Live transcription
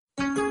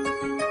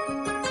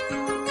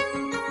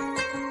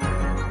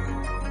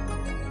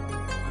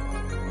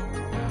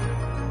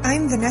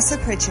I'm Vanessa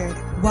Pritchard.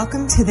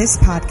 Welcome to this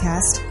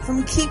podcast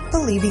from Keep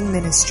Believing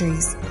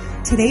Ministries.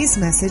 Today's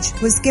message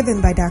was given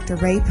by Dr.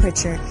 Ray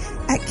Pritchard.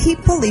 At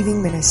Keep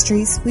Believing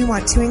Ministries, we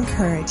want to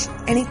encourage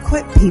and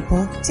equip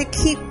people to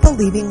keep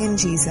believing in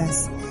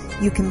Jesus.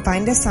 You can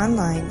find us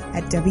online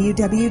at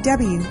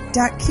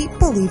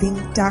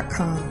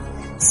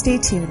www.keepbelieving.com. Stay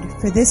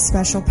tuned for this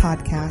special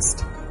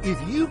podcast. If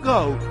you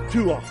go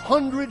to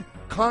 100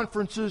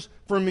 conferences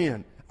for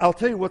men, I'll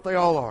tell you what they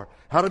all are.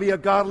 How to be a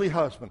godly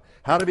husband,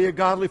 how to be a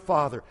godly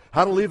father,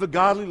 how to leave a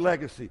godly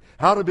legacy,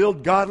 how to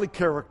build godly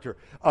character,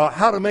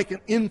 how to make an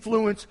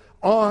influence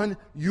on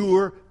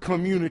your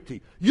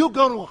community. You'll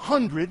go to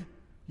 100,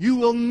 you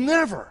will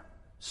never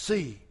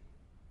see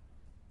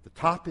the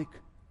topic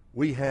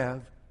we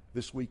have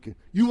this weekend.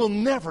 You will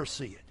never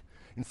see it.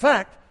 In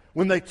fact,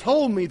 when they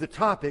told me the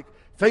topic,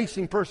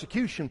 facing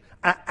persecution,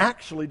 I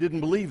actually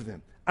didn't believe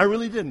them. I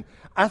really didn't.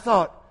 I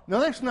thought, no,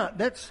 that's not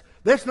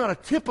a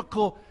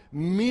typical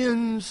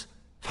men's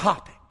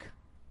topic.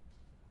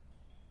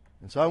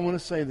 And so I want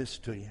to say this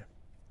to you.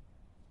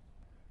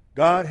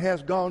 God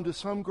has gone to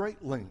some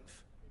great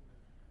length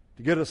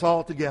to get us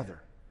all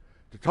together,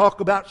 to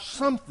talk about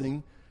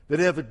something that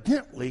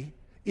evidently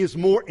is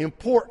more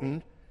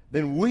important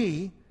than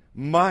we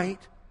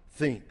might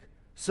think.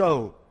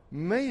 So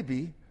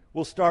maybe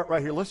we'll start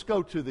right here. Let's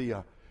go to the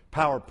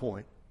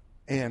PowerPoint,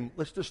 and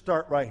let's just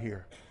start right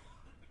here.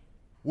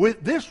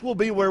 This will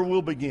be where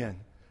we'll begin.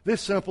 This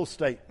simple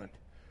statement.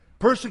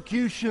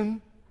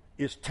 Persecution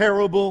is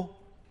terrible,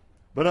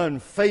 but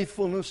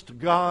unfaithfulness to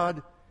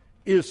God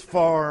is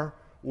far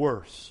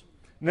worse.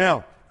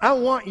 Now, I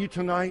want you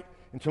tonight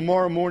and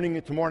tomorrow morning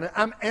and tomorrow night,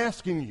 I'm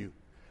asking you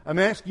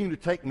to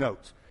take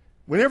notes.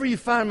 Whenever you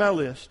find my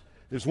list,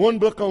 there's one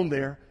book on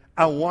there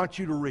I want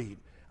you to read.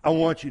 I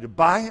want you to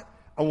buy it.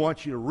 I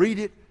want you to read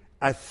it.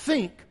 I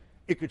think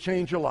it could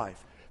change your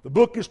life. The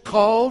book is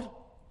called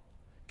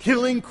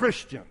Killing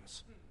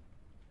Christians.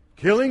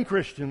 Killing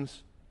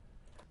Christians,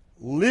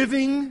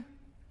 Living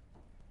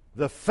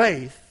the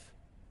Faith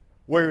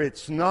Where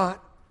It's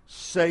Not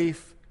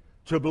Safe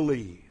to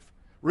Believe.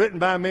 Written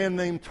by a man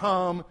named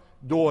Tom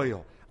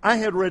Doyle. I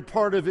had read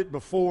part of it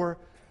before.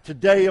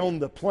 Today on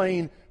the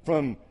plane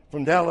from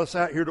Dallas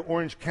out here to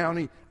Orange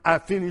County, I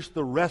finished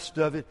the rest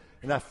of it,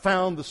 and I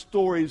found the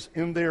stories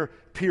in there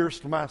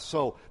pierced my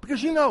soul.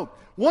 Because you know,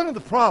 one of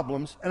the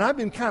problems, and I've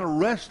been kind of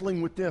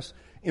wrestling with this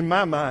in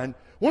my mind,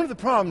 one of the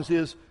problems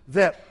is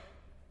that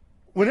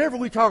whenever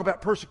we talk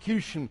about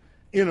persecution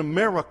in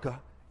America,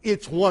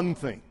 it's one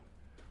thing.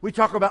 We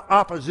talk about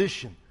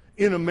opposition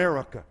in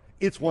America,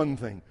 it's one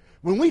thing.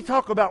 When we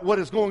talk about what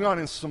is going on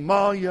in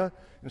Somalia,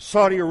 and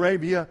Saudi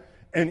Arabia,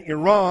 and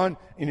Iran,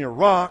 and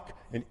Iraq,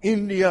 and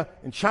India,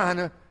 and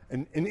China,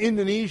 and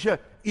Indonesia,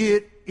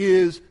 it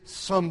is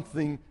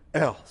something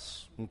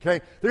else. Okay?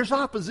 There's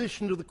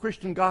opposition to the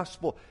Christian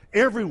gospel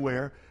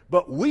everywhere,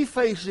 but we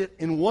face it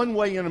in one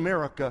way in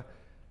America.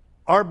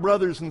 Our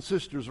brothers and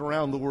sisters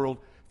around the world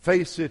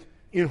face it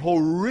in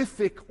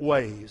horrific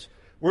ways.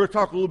 We're going to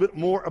talk a little bit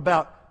more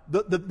about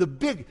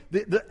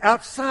the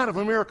outside of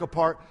America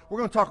part. We're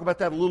going to talk about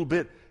that a little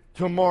bit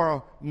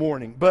tomorrow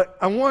morning. But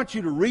I want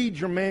you to read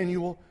your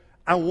manual.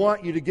 I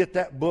want you to get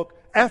that book.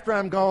 After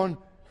I'm gone,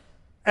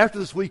 after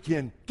this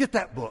weekend, get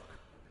that book.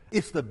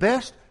 It's the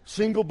best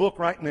single book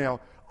right now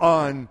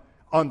on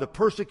the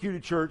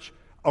persecuted church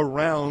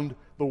around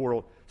the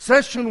world.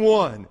 Session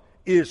 1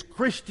 is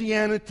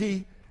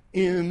Christianity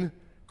in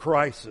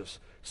Crisis.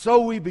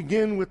 So we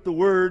begin with the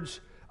words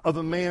of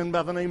a man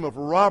by the name of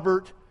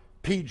Robert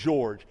P.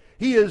 George.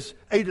 He is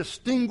a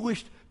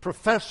distinguished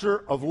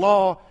professor of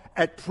law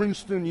at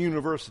Princeton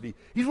University.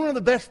 He's one of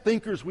the best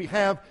thinkers we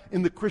have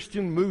in the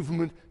Christian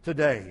movement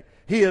today.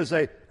 He is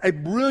a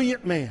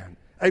brilliant man,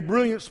 a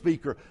brilliant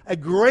speaker, a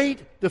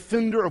great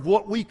defender of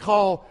what we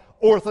call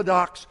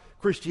Orthodox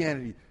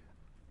Christianity.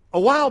 A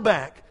while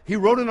back, he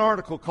wrote an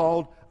article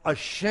called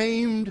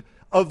Ashamed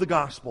of the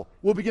Gospel.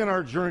 We'll begin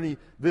our journey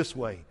this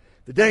way.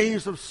 The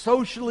days of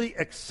socially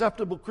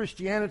acceptable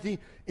Christianity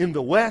in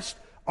the West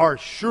are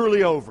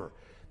surely over.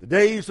 The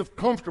days of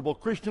comfortable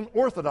Christian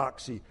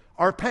orthodoxy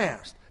are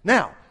past.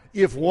 Now,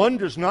 if one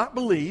does not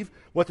believe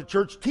what the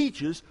church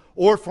teaches,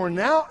 or for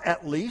now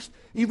at least,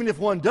 even if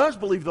one does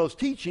believe those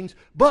teachings,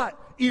 but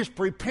is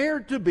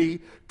prepared to be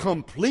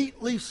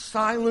completely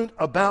silent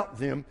about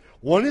them,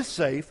 one is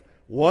safe,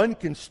 one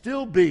can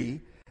still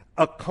be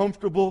a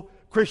comfortable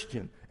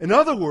Christian. In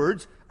other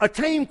words, a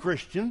tame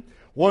Christian,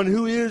 one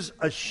who is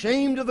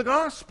ashamed of the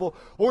gospel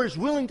or is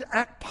willing to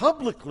act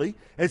publicly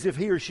as if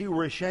he or she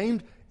were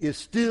ashamed, is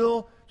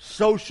still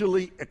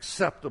socially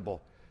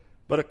acceptable.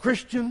 But a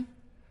Christian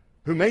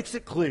who makes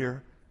it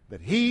clear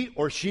that he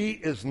or she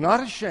is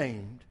not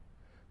ashamed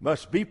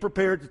must be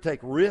prepared to take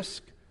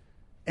risk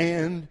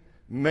and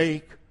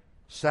make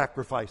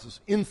sacrifices.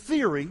 In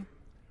theory,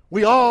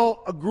 we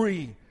all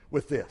agree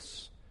with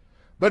this.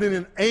 But in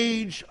an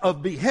age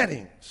of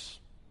beheadings,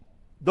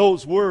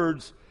 those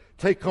words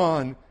take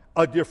on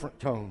a different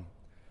tone.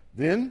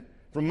 Then,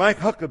 from Mike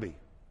Huckabee,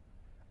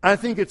 I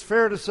think it's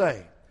fair to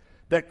say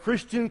that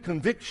Christian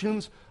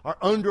convictions are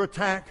under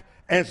attack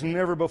as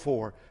never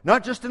before.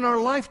 Not just in our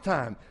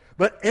lifetime,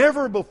 but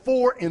ever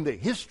before in the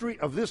history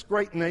of this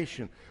great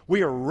nation.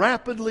 We are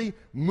rapidly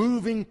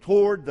moving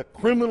toward the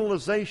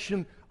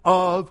criminalization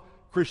of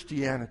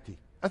Christianity.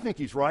 I think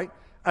he's right.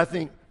 I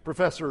think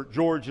Professor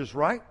George is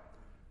right.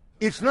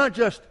 It's not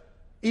just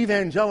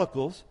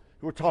evangelicals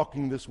who are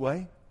talking this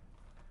way.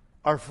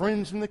 Our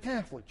friends in the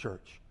Catholic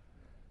Church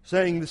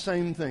saying the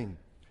same thing.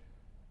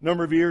 A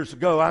number of years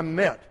ago, I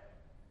met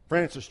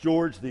Francis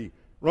George, the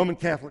Roman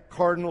Catholic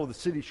Cardinal of the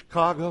city of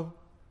Chicago.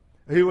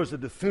 He was a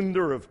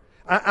defender of...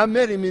 I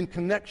met him in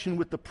connection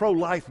with the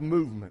pro-life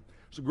movement.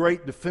 He was a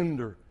great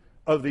defender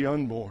of the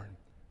unborn.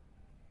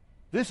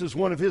 This is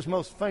one of his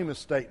most famous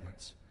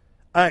statements.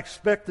 I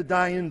expect to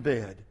die in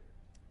bed.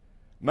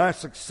 My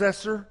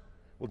successor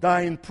will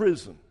die in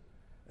prison,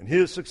 and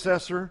his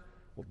successor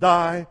will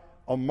die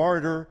a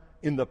martyr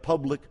in the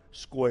public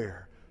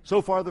square.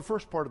 So far, the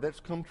first part of that's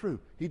come true.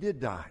 He did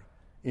die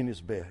in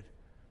his bed.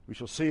 We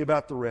shall see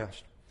about the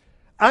rest.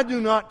 I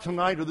do not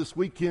tonight or this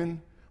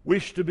weekend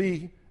wish to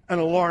be an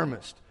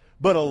alarmist,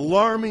 but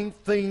alarming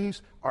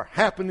things are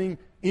happening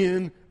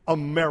in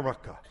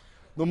America.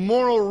 The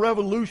moral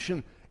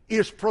revolution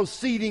is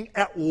proceeding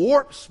at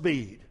warp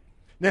speed.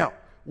 Now,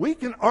 we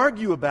can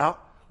argue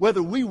about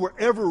whether we were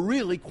ever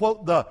really,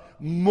 quote, the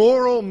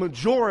moral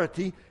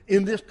majority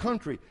in this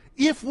country.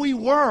 If we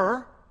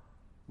were,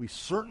 we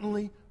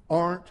certainly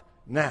aren't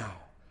now.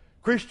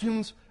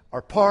 Christians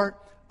are part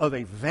of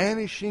a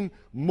vanishing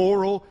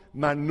moral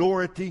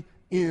minority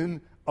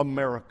in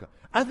America.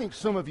 I think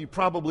some of you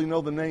probably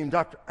know the name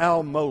Dr.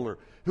 Al Mohler,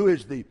 who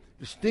is the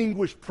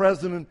distinguished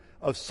president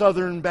of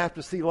Southern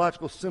Baptist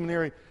Theological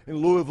Seminary in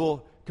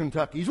Louisville,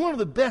 Kentucky. He's one of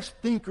the best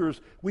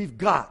thinkers we've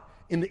got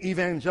in the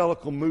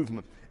evangelical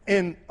movement.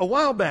 And a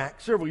while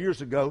back, several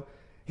years ago,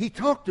 he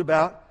talked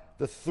about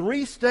the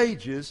 3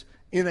 stages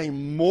in a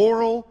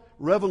moral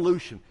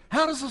revolution.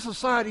 How does a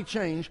society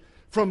change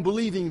from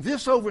believing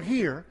this over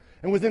here,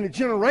 and within a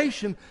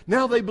generation,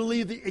 now they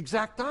believe the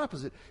exact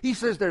opposite? He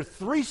says there are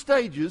 3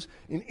 stages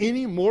in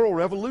any moral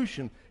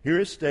revolution. Here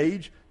is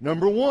stage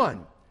number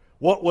 1.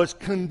 What was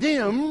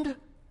condemned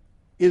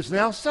is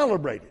now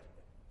celebrated.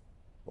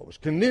 What was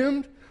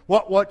condemned,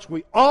 what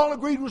we all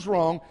agreed was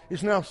wrong,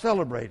 is now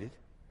celebrated.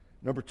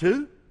 Number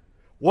 2,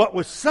 what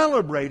was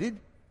celebrated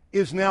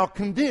is now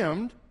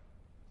condemned.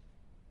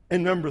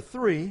 And number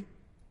 3,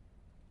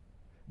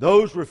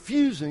 those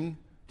refusing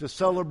to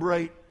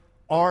celebrate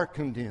are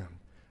condemned.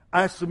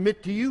 I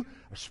submit to you,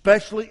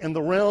 especially in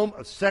the realm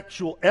of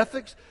sexual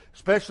ethics,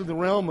 especially in the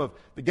realm of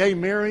the gay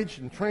marriage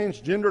and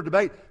transgender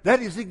debate,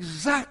 that is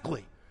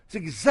exactly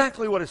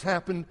what has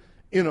happened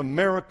in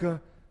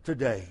America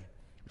today.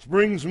 Which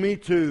brings me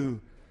to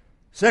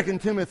 2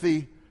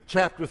 Timothy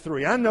chapter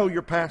 3. I know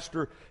your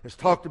pastor has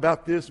talked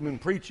about this and been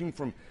preaching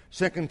from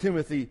 2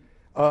 Timothy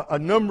a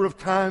number of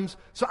times.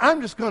 So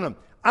I'm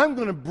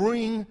going to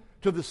bring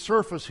to the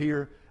surface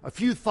here a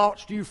few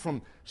thoughts to you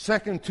from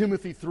 2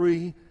 Timothy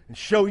 3 and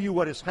show you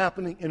what is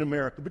happening in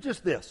America. But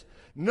just this,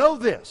 know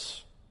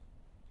this,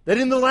 that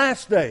in the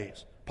last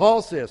days,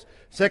 Paul says,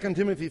 2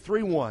 Timothy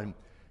 3:1,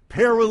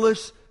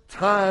 perilous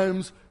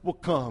times will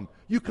come.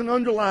 You can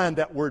underline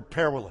that word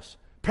perilous.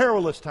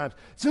 Perilous times.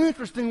 It's an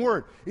interesting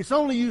word. It's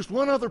only used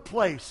one other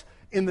place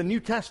in the New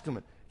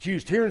Testament. It's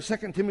used here in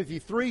 2 Timothy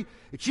 3.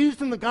 It's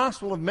used in the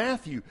Gospel of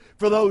Matthew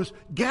for those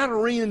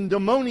Gadarene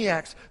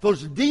demoniacs,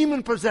 those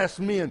demon-possessed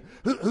men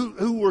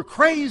who were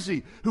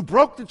crazy, who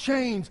broke the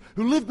chains,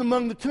 who lived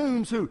among the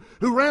tombs, who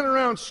ran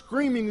around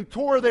screaming, who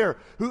tore their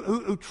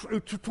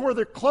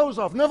clothes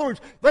off. In other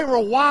words, they were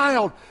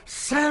wild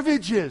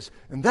savages.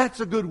 And that's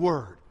a good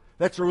word.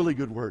 That's a really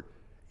good word.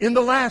 In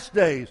the last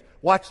days,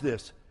 watch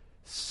this,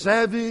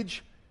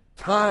 savage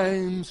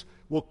times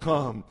will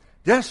come.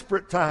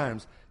 Desperate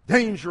times,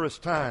 dangerous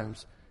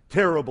times,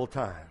 terrible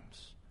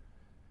times.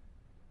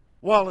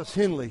 Wallace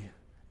Henley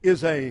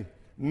is a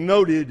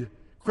noted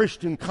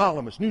Christian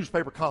columnist,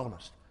 newspaper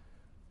columnist.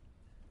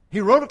 He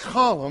wrote a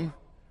column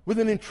with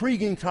an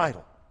intriguing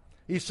title.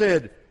 He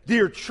said,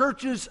 "Dear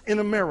churches in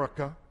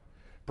America,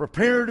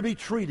 prepare to be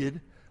treated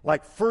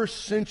like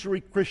first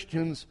century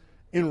Christians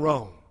in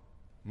Rome."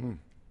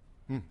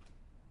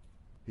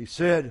 He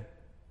said,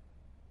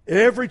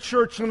 every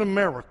church in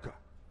America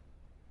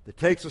that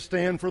takes a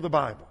stand for the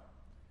Bible,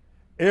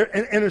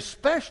 and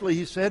especially,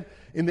 he said,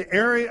 in the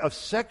area of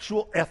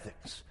sexual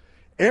ethics,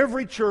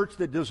 every church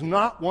that does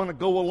not want to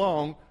go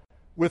along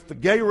with the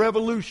gay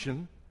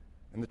revolution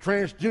and the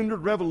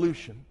transgendered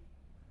revolution,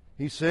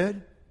 he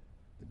said,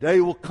 the day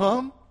will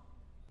come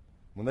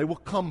when they will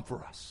come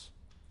for us,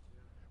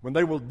 when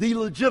they will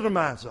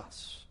delegitimize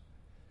us,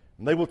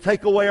 and they will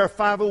take away our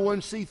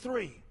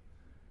 501c3,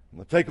 and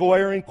they'll take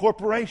away our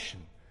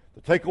incorporation,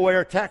 they'll take away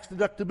our tax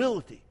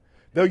deductibility,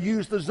 they'll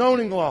use the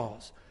zoning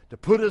laws to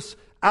put us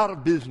out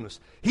of business.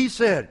 He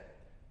said,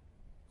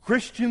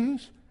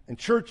 Christians and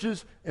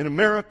churches in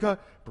America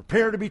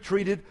prepare to be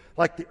treated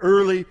like the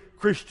early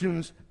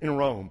Christians in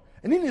Rome.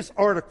 And in this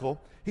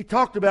article, he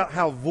talked about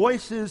how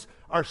voices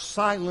are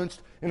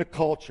silenced in a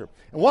culture.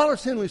 And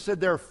Wallace Henley said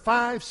there are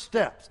 5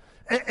 steps.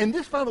 And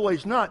this, by the way,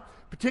 is not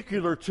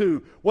particular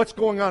to what's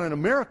going on in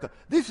America.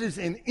 This is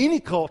in any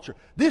culture.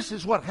 This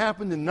is what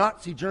happened in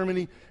Nazi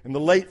Germany in the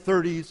late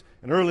 30s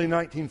and early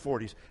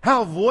 1940s.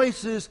 How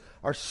voices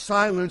are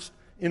silenced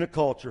in a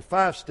culture.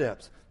 5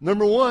 steps.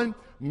 Number 1,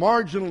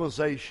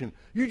 marginalization.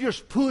 You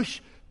just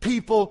push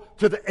people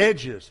to the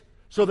edges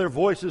so their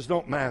voices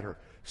don't matter.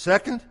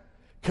 Second,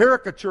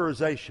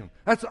 caricaturization.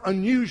 That's an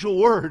unusual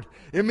word.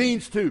 It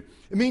means to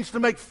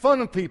make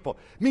fun of people.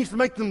 It means to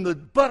make them the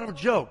butt of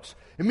jokes.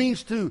 It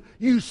means to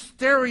use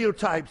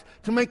stereotypes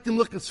to make them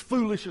look as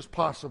foolish as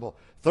possible.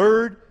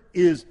 Third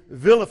is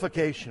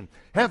vilification.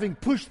 Having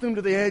pushed them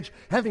to the edge,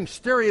 having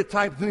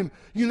stereotyped them,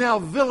 you now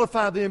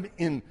vilify them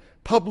in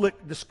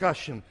public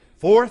discussion.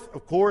 Fourth,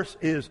 of course,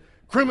 is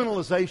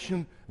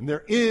criminalization, and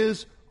there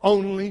is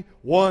only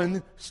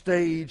one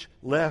stage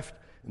left,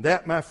 and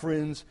that, my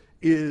friends,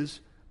 is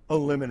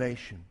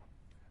elimination.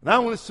 And I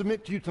want to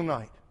submit to you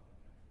tonight.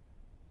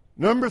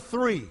 Number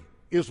 3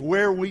 is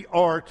where we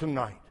are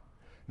tonight.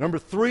 Number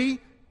 3,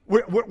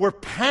 we're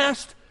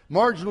past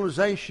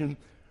marginalization.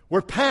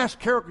 We're past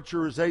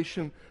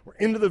caricaturization. We're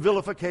into the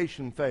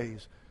vilification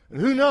phase. And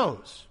who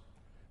knows?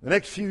 The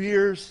next few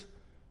years,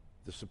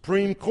 the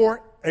Supreme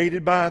Court,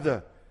 aided by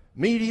the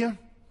media,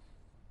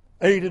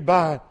 aided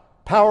by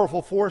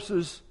powerful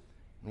forces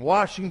in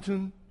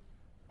Washington,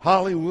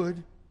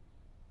 Hollywood,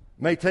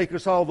 may take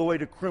us all the way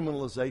to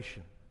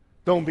criminalization.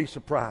 Don't be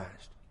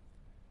surprised.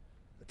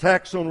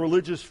 Attacks on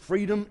religious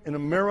freedom in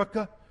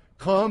America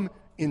come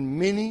in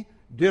many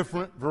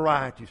different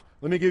varieties.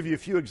 Let me give you a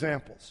few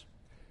examples.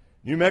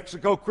 New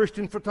Mexico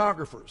Christian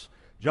photographers,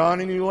 John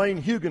and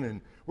Elaine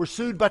Huguenin, were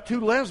sued by 2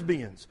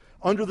 lesbians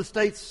under the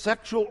state's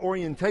sexual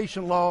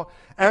orientation law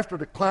after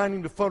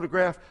declining to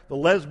photograph the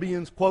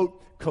lesbians' quote,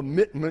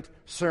 commitment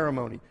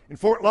ceremony. In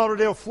Fort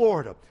Lauderdale,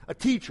 Florida, a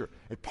teacher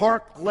at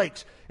Park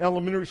Lakes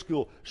Elementary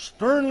School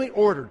sternly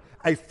ordered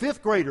a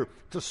 5th grader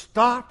to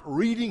stop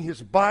reading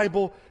his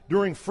Bible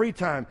during free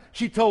time.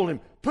 She told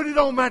him, "Put it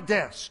on my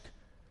desk."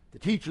 The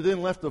teacher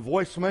then left a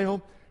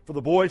voicemail for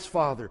the boy's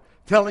father,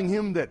 telling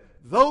him that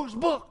those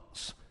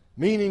books,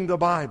 meaning the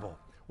Bible,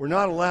 were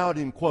not allowed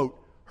in, quote,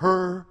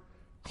 her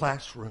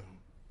classroom.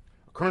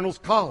 A colonel's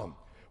column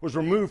was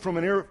removed from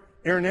an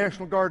Air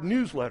National Guard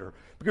newsletter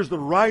because the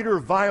writer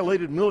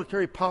violated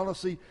military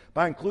policy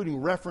by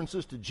including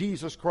references to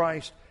Jesus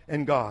Christ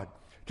and God.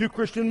 2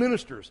 Christian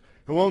ministers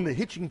who owned the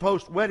Hitching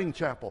Post Wedding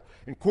Chapel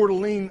in Coeur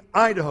d'Alene,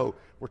 Idaho,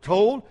 were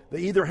told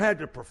they either had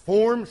to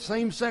perform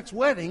same-sex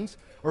weddings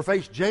or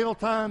face jail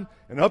time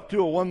and up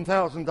to a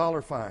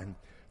 $1,000 fine.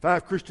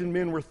 5 Christian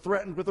men were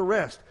threatened with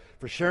arrest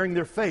for sharing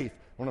their faith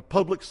on a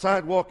public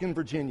sidewalk in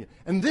Virginia.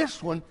 And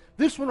this one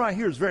right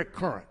here is very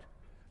current.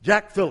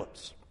 Jack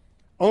Phillips,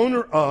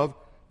 owner of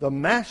the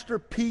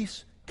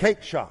Masterpiece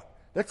Cake Shop.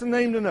 That's a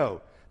name to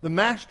know. The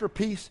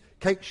Masterpiece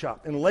Cake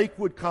Shop in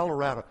Lakewood,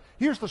 Colorado.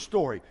 Here's the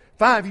story.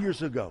 5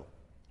 years ago,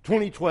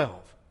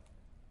 2012,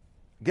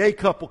 a gay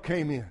couple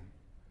came in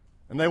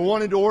and they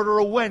wanted to order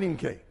a wedding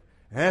cake,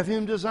 have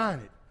him design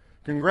it.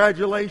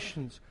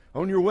 Congratulations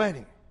on your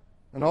wedding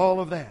and all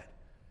of that.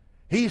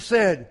 He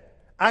said,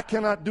 "I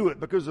cannot do it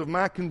because of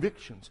my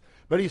convictions."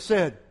 But he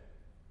said,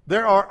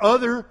 "There are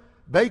other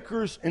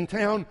bakers in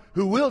town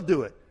who will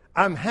do it.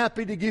 I'm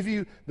happy to give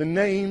you the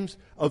names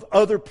of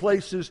other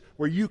places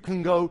where you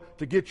can go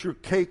to get your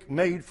cake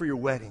made for your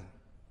wedding."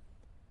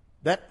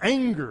 That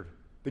angered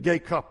the gay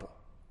couple.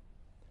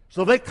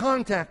 So they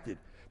contacted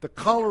the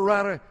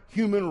Colorado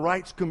Human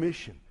Rights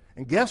Commission.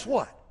 And guess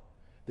what?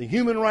 The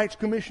Human Rights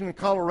Commission in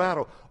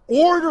Colorado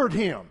ordered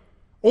him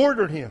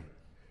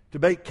to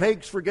bake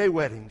cakes for gay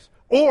weddings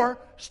or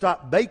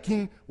stop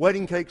baking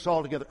wedding cakes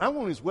altogether. I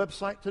went on his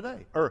website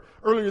today, or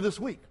earlier this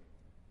week.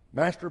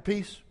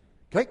 Masterpiece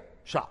Cake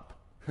Shop.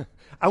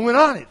 I went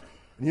on it.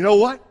 And you know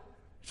what?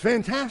 It's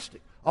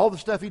fantastic. All the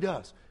stuff he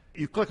does.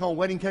 You click on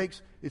wedding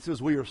cakes, it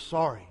says, "We are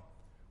sorry.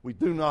 We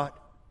do not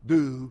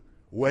do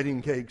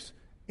wedding cakes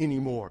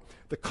anymore."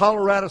 The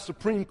Colorado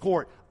Supreme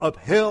Court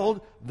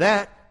upheld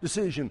that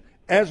decision.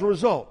 As a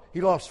result, he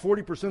lost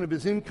 40% of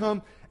his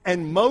income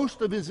and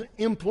most of his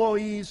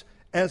employees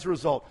as a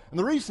result. And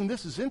the reason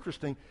this is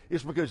interesting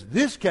is because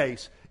this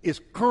case is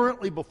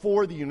currently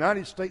before the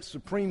United States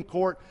Supreme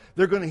Court.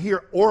 They're going to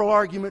hear oral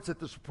arguments at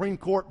the Supreme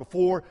Court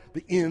before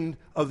the end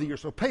of the year.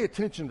 So pay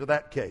attention to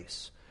that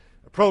case.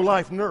 A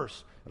pro-life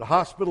nurse at a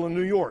hospital in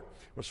New York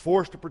was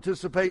forced to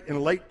participate in a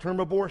late-term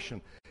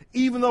abortion,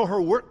 even though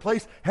her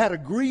workplace had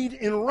agreed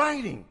in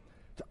writing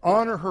to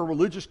honor her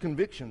religious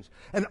convictions.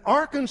 An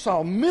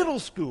Arkansas middle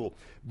school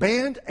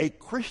banned a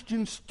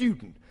Christian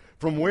student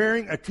from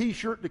wearing a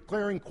T-shirt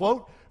declaring,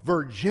 quote,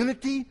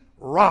 "Virginity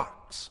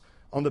rocks."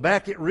 On the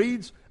back it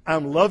reads,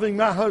 "I'm loving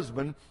my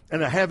husband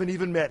and I haven't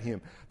even met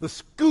him." The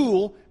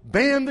school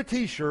banned the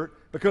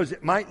T-shirt because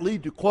it might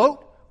lead to,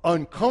 quote,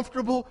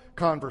 "uncomfortable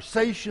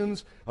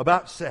conversations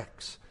about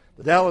sex."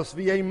 The Dallas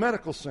VA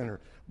Medical Center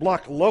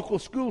blocked local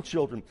school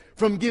children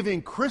from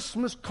giving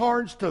Christmas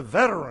cards to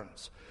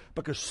veterans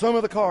because some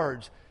of the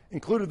cards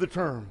included the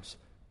terms,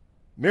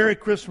 "Merry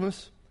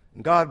Christmas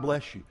and God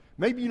bless you."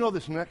 Maybe you know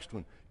this next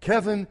one.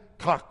 Kevin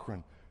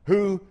Cochran,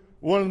 who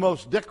one of the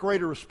most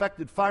decorated,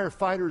 respected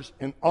firefighters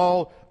in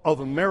all of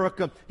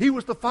America. He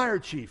was the fire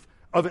chief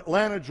of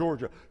Atlanta,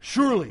 Georgia.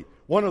 Surely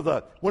one of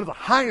the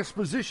highest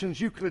positions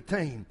you could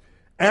attain.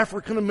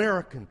 African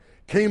American,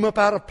 came up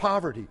out of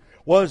poverty,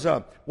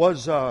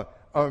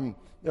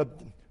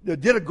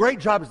 did a great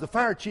job as the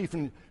fire chief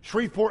in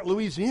Shreveport,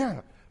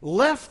 Louisiana.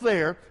 Left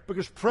there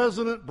because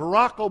President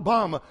Barack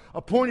Obama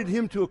appointed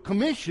him to a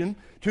commission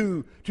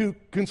to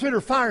consider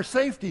fire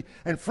safety.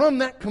 And from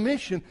that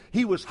commission,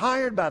 he was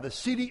hired by the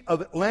city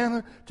of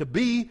Atlanta to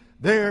be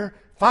their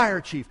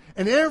fire chief.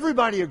 And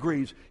everybody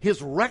agrees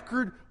his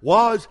record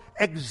was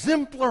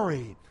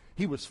exemplary.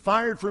 He was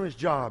fired from his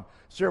job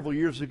several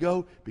years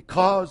ago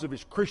because of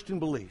his Christian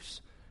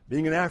beliefs.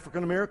 Being an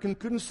African American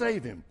couldn't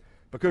save him,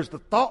 because the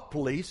thought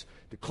police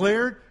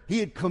declared he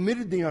had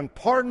committed the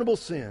unpardonable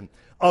sin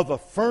of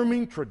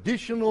affirming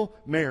traditional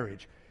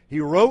marriage. He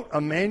wrote a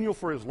manual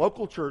for his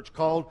local church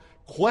called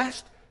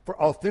Quest for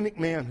Authentic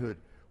Manhood,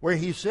 where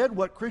he said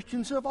what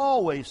Christians have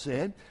always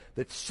said,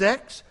 that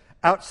sex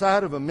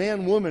outside of a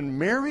man-woman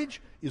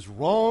marriage is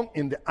wrong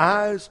in the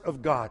eyes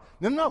of God.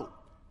 Now note,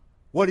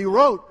 what he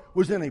wrote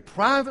was in a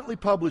privately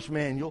published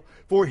manual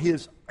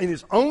in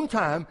his own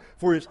time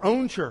for his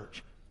own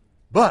church.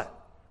 But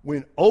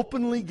when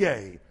openly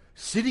gay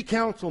city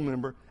council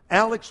member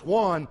Alex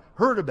Wan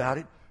heard about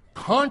it,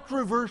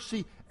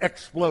 controversy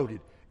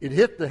exploded. It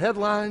hit the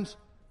headlines.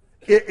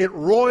 It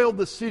roiled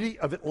the city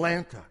of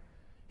Atlanta.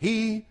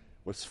 He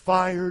was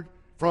fired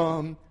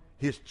from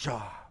his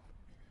job.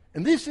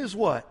 And this is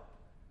what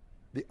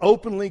the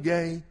openly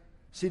gay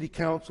city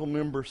council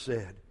member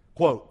said.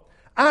 Quote,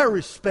 "I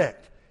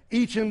respect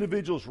each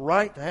individual's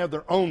right to have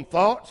their own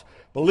thoughts,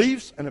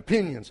 beliefs, and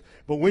opinions.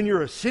 But when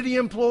you're a city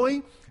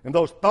employee and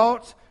those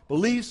thoughts,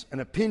 beliefs,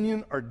 and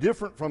opinion are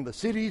different from the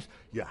city's,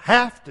 you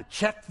have to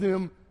check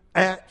them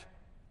at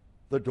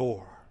the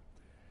door."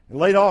 In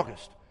late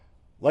August,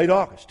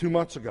 2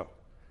 months ago,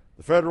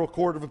 the Federal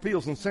Court of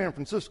Appeals in San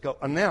Francisco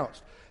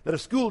announced that a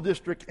school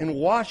district in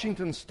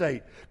Washington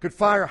State could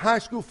fire high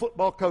school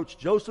football coach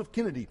Joseph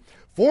Kennedy,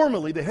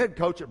 formerly the head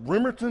coach at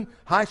Bremerton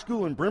High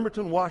School in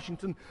Bremerton,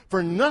 Washington,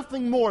 for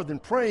nothing more than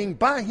praying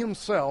by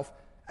himself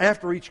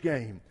after each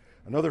game.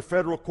 Another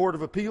federal court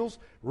of appeals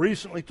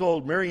recently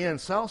told Marianne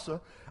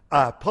Salsa,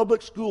 a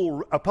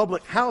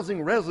public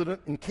housing resident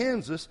in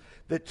Kansas,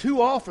 that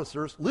two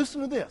officers,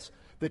 listen to this,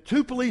 that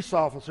two police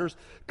officers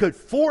could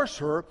force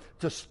her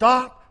to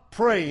stop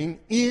praying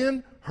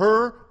in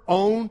her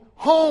own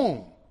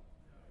home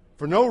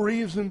for no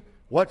reason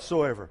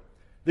whatsoever.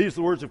 These are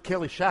the words of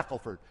Kelly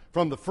Shackelford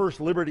from the First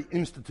Liberty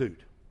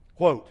Institute.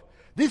 Quote,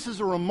 "This is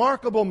a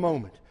remarkable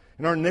moment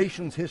in our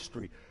nation's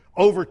history.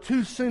 Over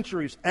 2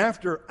 centuries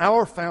after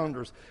our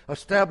founders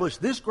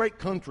established this great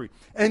country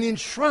and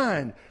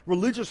enshrined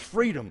religious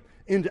freedom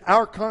into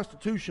our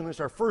Constitution as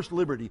our first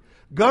liberty,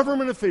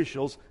 government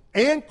officials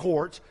and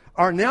courts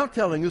are now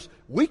telling us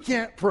we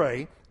can't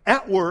pray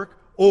at work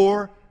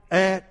or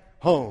at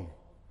home."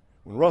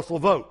 When Russell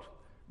Vogt,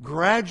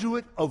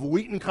 graduate of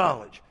Wheaton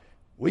College,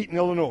 Wheaton,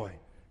 Illinois,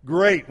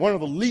 great, one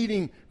of the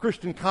leading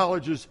Christian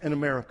colleges in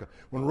America,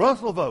 when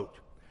Russell Vogt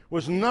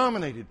was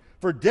nominated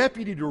for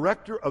Deputy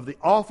Director of the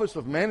Office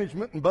of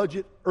Management and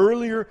Budget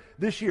earlier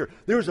this year,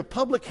 there was a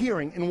public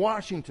hearing in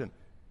Washington.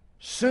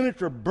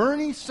 Senator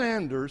Bernie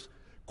Sanders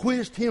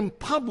quizzed him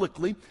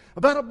publicly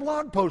about a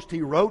blog post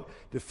he wrote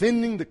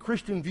defending the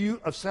Christian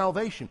view of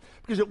salvation.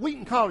 Because at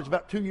Wheaton College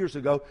about 2 years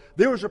ago,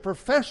 there was a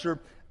professor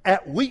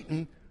at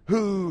Wheaton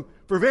who,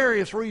 for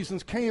various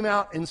reasons, came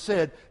out and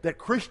said that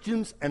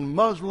Christians and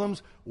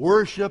Muslims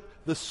worship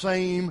the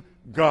same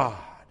God.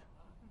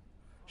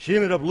 She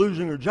ended up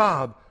losing her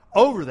job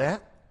over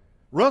that.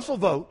 Russell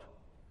Vogt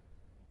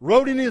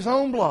wrote in his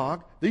own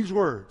blog these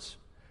words,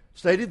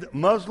 stated that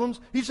Muslims,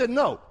 he said,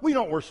 no, we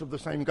don't worship the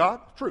same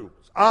God. It's true,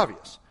 it's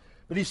obvious.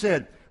 But he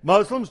said,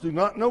 Muslims do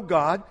not know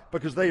God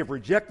because they have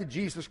rejected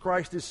Jesus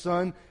Christ, his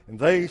Son, and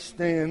they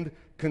stand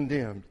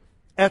condemned.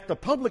 At the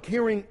public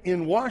hearing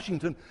in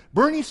Washington,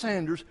 Bernie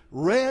Sanders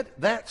read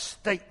that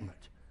statement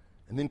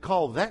and then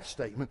called that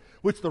statement,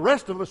 which the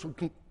rest of us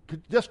would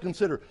just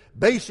consider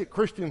basic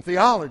Christian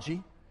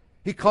theology,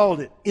 he called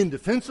it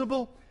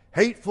indefensible,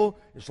 hateful,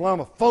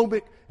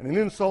 Islamophobic, and an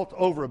insult to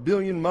over 1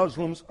 billion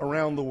Muslims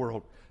around the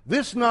world.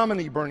 This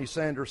nominee, Bernie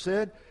Sanders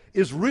said,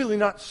 is really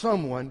not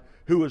someone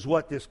who is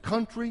what this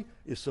country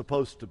is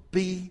supposed to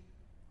be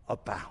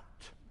about.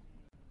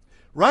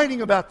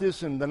 Writing about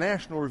this in the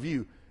National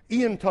Review,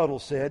 Ian Tuttle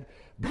said,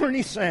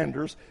 Bernie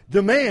Sanders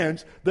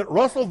demands that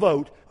Russell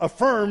Vogt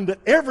affirm that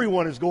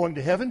everyone is going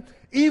to heaven,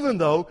 even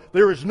though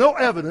there is no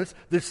evidence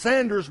that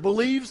Sanders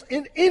believes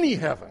in any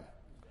heaven.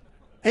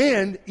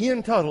 And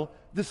Ian Tuttle,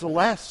 this is the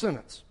last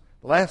sentence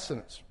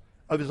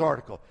of his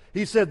article.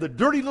 He said, the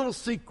dirty little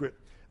secret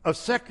of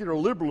secular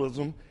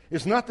liberalism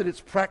is not that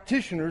its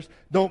practitioners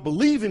don't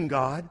believe in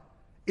God,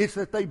 it's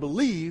that they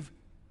believe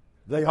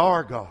they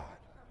are God.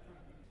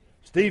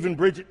 Steve and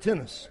Bridget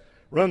Tennis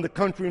run the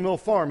Country Mill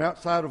Farm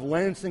outside of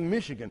Lansing,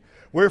 Michigan,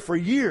 where for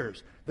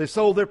years they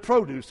sold their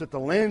produce at the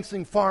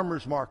Lansing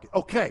Farmers Market.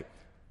 Okay,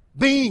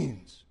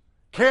 beans,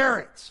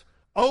 carrots,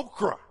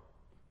 okra,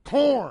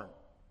 corn,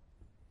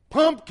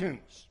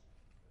 pumpkins.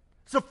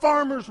 It's a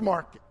farmer's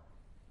market.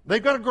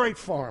 They've got a great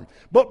farm.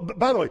 But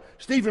by the way,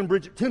 Steve and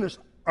Bridget Tennis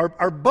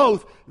are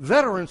both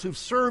veterans who've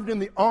served in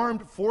the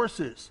armed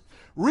forces.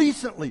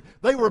 Recently,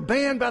 they were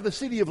banned by the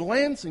city of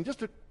Lansing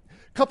just a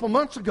couple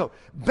months ago.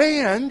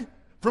 Banned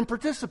from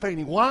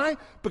participating. Why?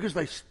 Because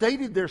they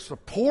stated their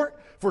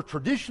support for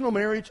traditional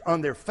marriage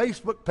on their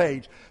Facebook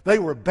page. They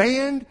were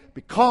banned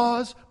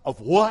because of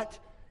what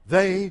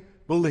they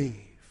believe.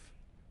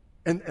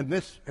 And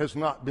this has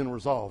not been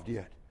resolved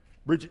yet.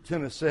 Bridget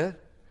Tennis said,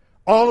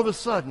 all of a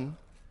sudden,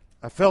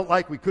 I felt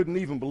like we couldn't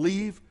even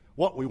believe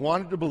what we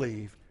wanted to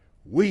believe.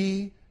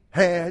 We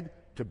had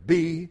to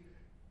be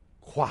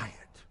quiet.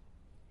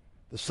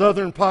 The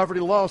Southern Poverty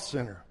Law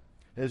Center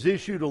has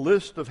issued a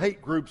list of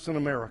hate groups in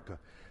America.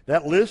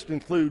 That list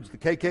includes the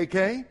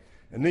KKK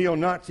and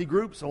neo-Nazi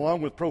groups,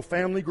 along with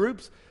pro-family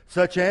groups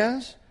such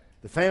as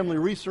the Family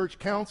Research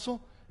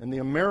Council and the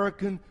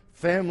American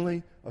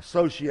Family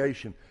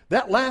Association.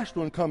 That last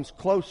one comes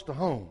close to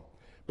home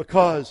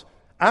because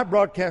I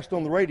broadcast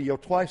on the radio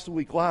twice a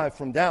week live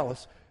from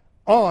Dallas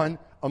on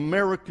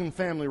American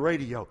Family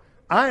Radio.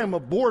 I am a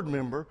board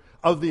member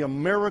of the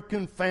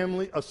American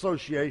Family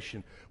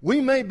Association.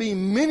 We may be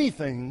many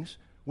things.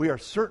 We are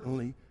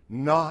certainly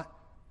not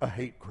a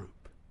hate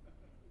group.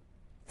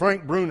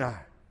 Frank Bruni,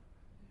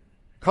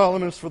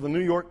 columnist for the New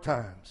York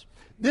Times.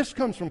 This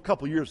comes from a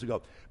couple years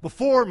ago.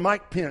 Before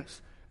Mike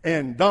Pence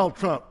and Donald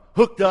Trump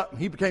hooked up and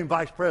he became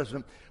vice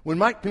president, when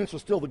Mike Pence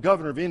was still the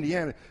governor of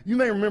Indiana, you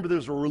may remember there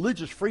was a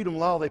religious freedom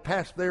law they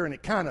passed there, and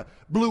it kind of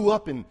blew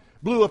up in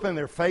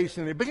their face,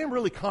 and it became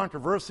really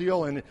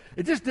controversial, and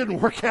it just didn't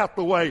work out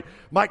the way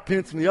Mike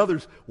Pence and the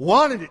others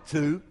wanted it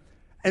to.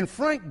 And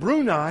Frank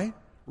Bruni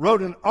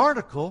wrote an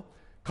article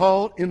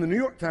called, in the New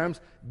York Times,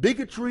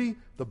 Bigotry,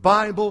 the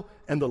Bible,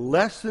 and the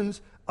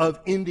Lessons of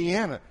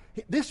Indiana.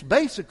 This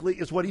basically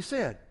is what he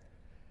said.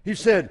 He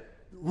said,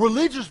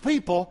 religious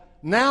people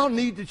now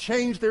need to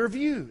change their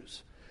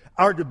views.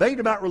 Our debate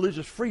about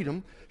religious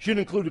freedom should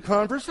include a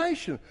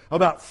conversation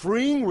about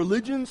freeing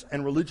religions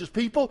and religious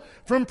people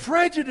from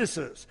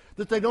prejudices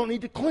that they don't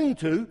need to cling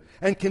to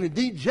and can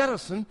indeed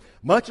jettison,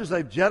 much as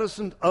they've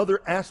jettisoned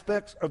other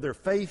aspects of their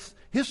faith's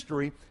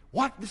history.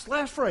 What? This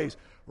last phrase,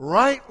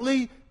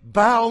 rightly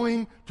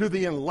bowing to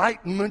the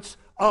enlightenments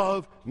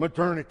of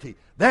modernity.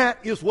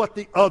 That is what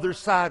the other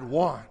side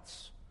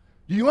wants.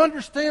 Do you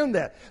understand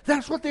that?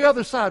 That's what the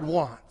other side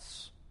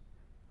wants.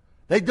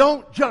 They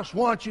don't just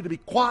want you to be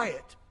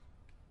quiet.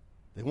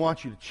 They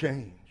want you to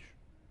change.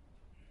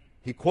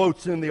 He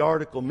quotes in the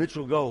article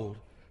Mitchell Gold,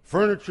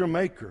 furniture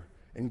maker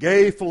and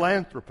gay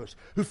philanthropist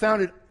who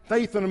founded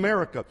Faith in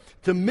America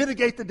to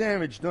mitigate the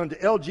damage done to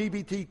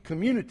LGBT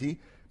community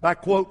by,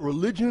 quote,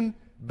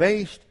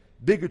 religion-based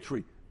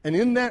bigotry. And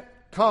in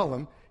that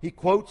column, he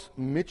quotes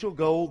Mitchell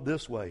Gold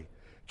this way: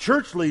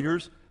 church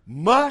leaders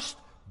must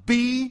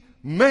be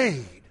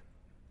made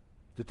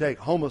to take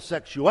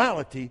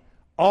homosexuality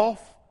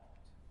off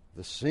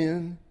the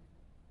sin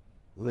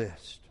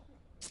list.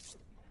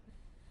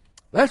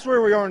 That's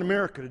where we are in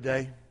America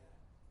today.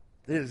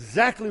 That is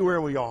exactly where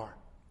we are.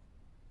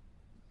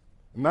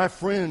 And my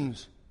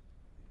friends,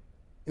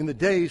 in the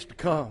days to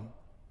come,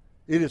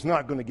 it is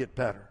not going to get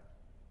better.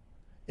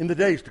 In the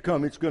days to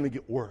come, it's going to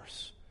get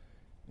worse.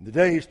 In the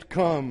days to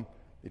come,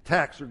 the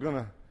attacks are going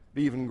to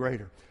be even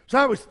greater. So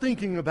I was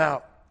thinking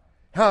about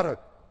how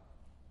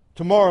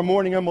tomorrow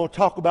morning I'm going to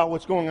talk about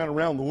what's going on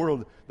around the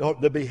world,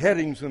 the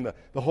beheadings and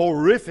the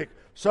horrific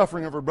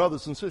suffering of our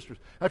brothers and sisters.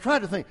 I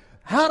tried to think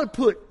how to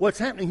put what's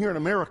happening here in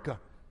America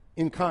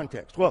in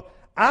context. Well,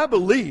 I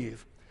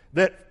believe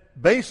that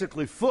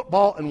basically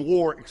football and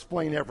war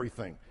explain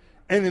everything.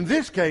 And in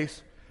this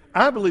case,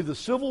 I believe the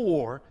Civil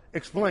War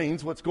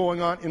explains what's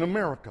going on in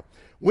America.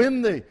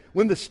 When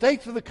the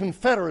states of the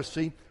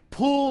Confederacy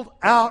pulled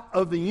out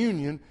of the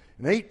Union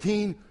in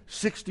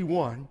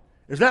 1861,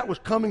 as that was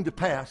coming to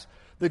pass,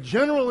 the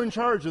general in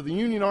charge of the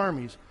Union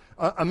armies,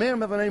 a man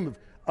by the name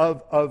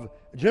of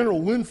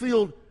General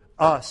Winfield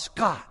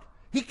Scott,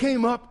 he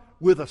came up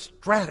with a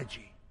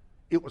strategy.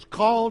 It was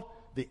called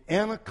the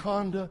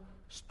Anaconda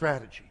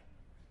Strategy.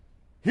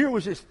 Here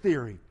was his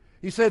theory.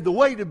 He said the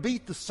way to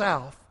beat the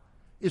South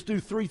is to do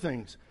three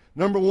things.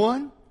 Number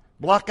one,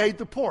 blockade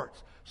the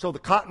ports so the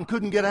cotton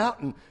couldn't get out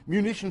and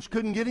munitions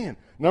couldn't get in.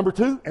 Number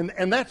two,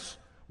 and that's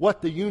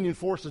what the Union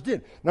forces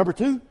did. Number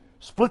two,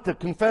 split the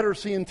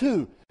Confederacy in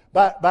two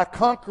by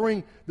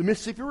conquering the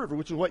Mississippi River,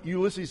 which is what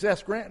Ulysses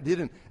S. Grant did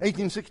in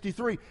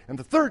 1863. And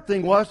the third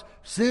thing was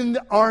send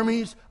the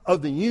armies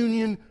of the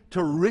Union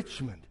to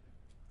Richmond.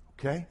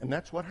 Okay? And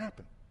that's what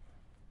happened.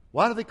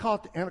 Why do they call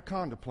it the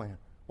Anaconda Plan?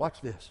 Watch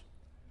this.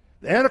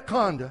 The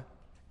anaconda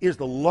is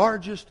the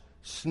largest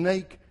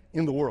snake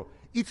in the world.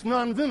 It's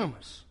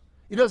non-venomous.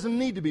 It doesn't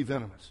need to be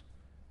venomous.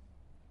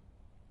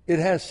 It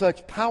has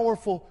such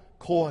powerful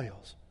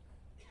coils.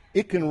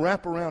 It can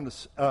wrap around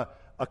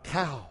a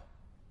cow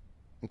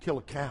and kill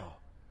a cow.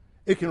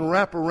 It can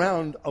wrap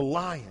around a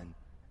lion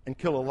and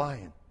kill a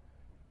lion.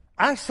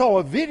 I saw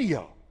a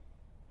video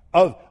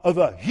of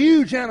a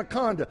huge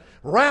anaconda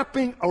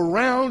wrapping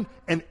around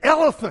an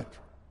elephant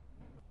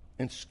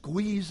and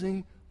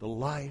squeezing the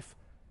life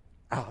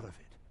out of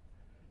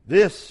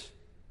it.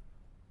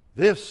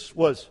 This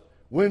was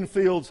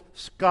Winfield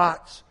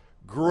Scott's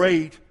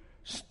great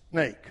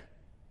snake.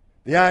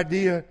 The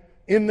idea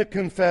in the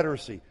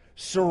Confederacy,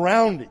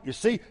 surround it. You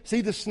see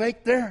the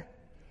snake there?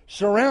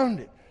 Surround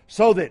it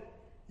so that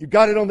you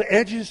got it on the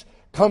edges,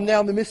 come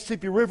down the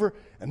Mississippi River,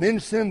 and then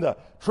send the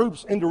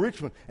troops into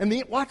Richmond.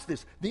 And watch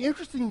this. The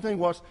interesting thing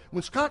was,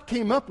 when Scott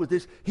came up with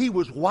this, he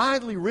was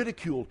widely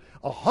ridiculed.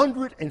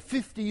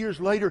 150 years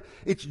later,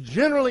 it's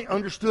generally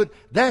understood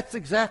that's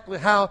exactly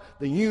how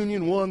the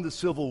Union won the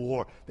Civil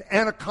War. The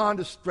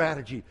anaconda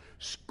strategy.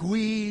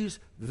 Squeeze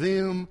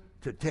them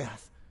to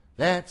death.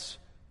 That's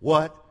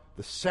what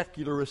the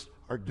secularists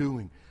are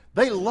doing.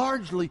 They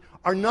largely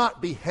are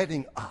not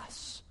beheading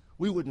us.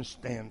 We wouldn't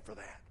stand for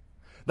that.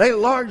 They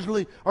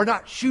largely are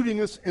not shooting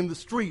us in the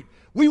street.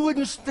 We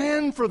wouldn't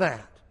stand for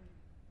that.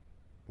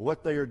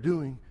 What they are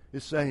doing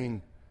is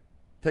saying,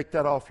 take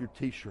that off your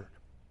t-shirt.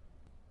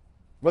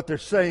 What they're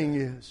saying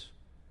is,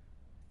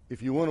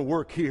 if you want to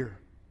work here,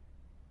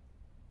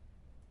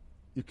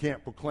 you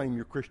can't proclaim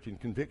your Christian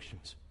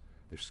convictions.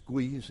 They're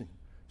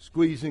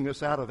squeezing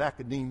us out of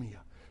academia,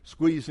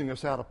 squeezing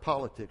us out of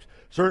politics,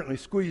 certainly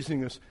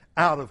squeezing us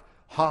out of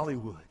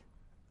Hollywood.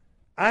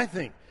 I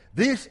think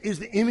this is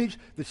the image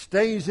that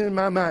stays in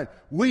my mind.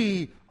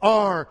 We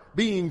are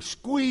being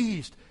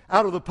squeezed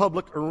out of the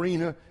public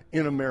arena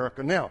in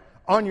America. Now,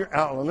 on your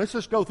outline, let's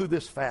just go through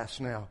this fast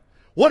now.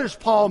 What does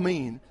Paul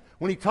mean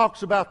when he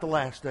talks about the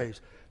last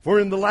days? For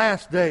in the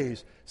last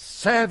days,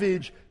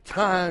 savage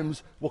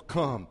times will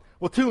come.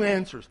 Well, two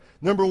answers.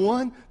 Number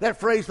one, that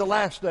phrase, the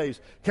last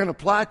days, can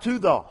apply to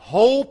the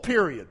whole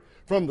period,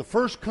 from the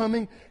first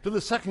coming to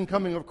the second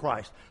coming of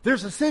Christ.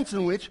 There's a sense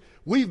in which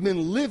we've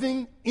been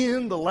living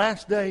in the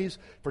last days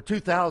for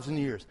 2,000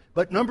 years.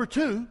 But number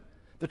two,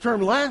 the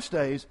term last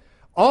days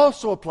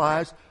also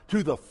applies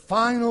to the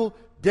final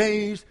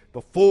days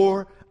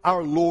before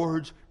our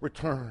Lord's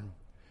return.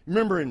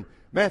 Remember in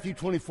Matthew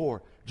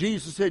 24,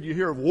 Jesus said you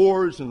hear of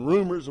wars and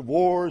rumors of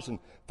wars and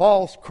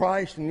false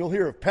Christ, and you'll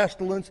hear of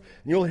pestilence,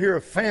 and you'll hear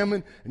of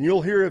famine, and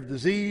you'll hear of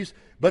disease,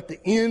 but the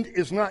end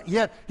is not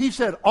yet. He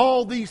said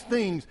all these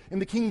things in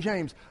the King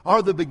James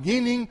are the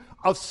beginning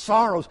of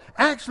sorrows.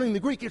 Actually, in the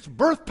Greek, it's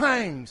birth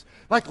pangs,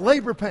 like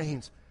labor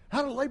pains.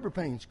 How do labor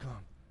pains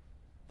come?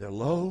 They're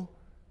low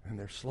and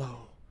they're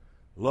slow.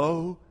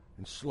 Low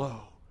and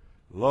slow.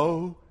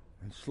 Low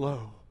and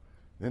slow.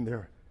 Then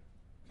they're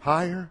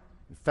higher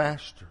and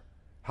faster.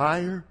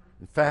 Higher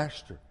and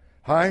faster.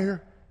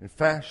 Higher and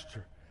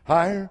faster.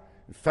 Higher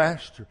and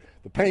faster.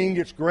 The pain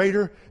gets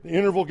greater, the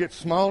interval gets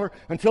smaller,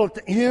 until at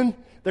the end,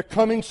 they're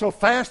coming so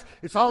fast,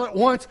 it's all at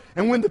once.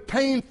 And when the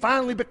pain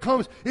finally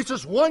becomes, it's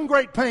just one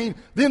great pain,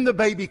 then the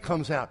baby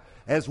comes out.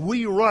 As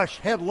we rush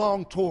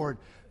headlong toward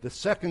the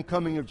second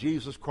coming of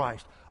Jesus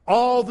Christ,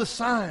 all the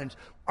signs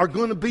are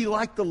going to be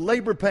like the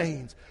labor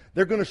pains.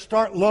 They're going to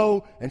start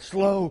low and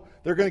slow.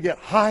 They're going to get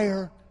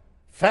higher,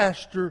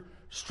 faster,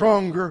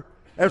 stronger,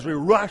 as we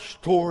rush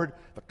toward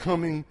the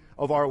coming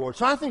of our Lord.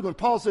 So I think when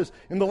Paul says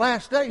in the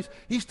last days,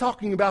 he's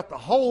talking about the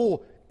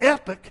whole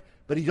epic,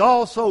 but he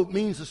also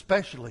means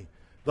especially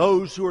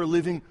those who are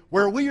living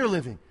where we are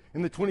living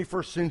in the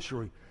 21st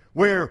century,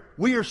 where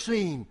we are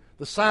seeing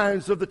the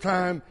signs of the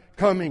time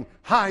coming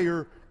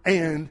higher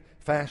and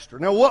faster.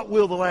 Now, what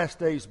will the last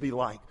days be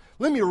like?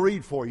 Let me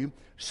read for you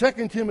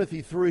 2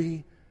 Timothy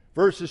 3,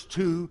 verses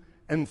 2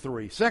 and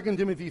 3. 2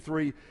 Timothy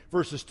 3,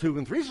 verses 2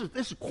 and 3.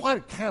 This is quite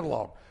a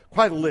catalog,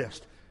 quite a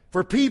list.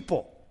 For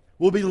people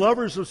will be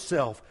lovers of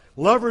self,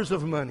 lovers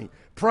of money,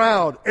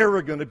 proud,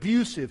 arrogant,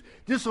 abusive,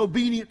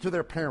 disobedient to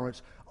their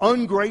parents,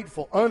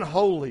 ungrateful,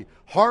 unholy,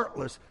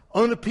 heartless,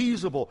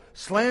 unappeasable,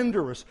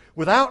 slanderous,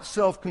 without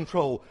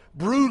self-control,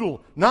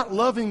 brutal, not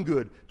loving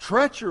good,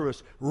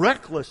 treacherous,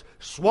 reckless,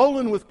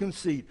 swollen with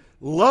conceit,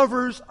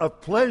 lovers of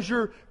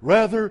pleasure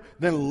rather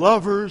than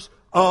lovers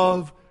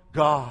of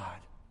God.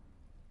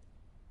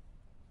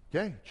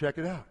 Okay, check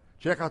it out.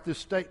 Check out this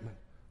statement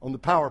on the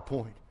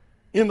PowerPoint.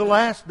 In the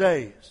last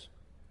days,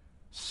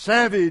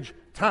 savage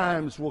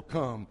times will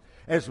come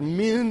as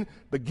men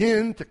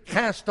begin to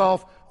cast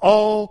off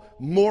all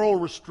moral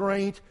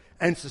restraint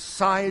and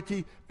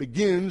society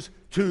begins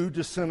to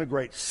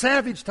disintegrate.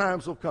 Savage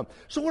times will come.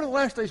 So what are the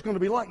last days going to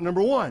be like?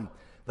 Number one,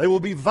 they will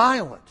be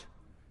violent,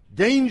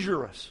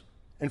 dangerous,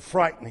 and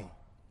frightening.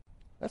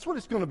 That's what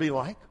it's going to be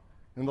like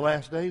in the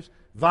last days.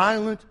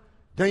 Violent,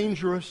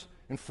 dangerous,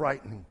 and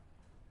frightening.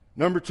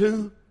 Number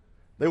two,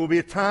 there will be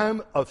a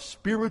time of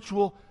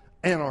spiritual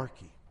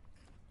anarchy.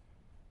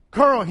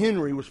 Carl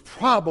Henry was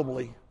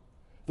probably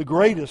the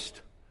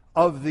greatest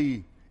of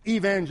the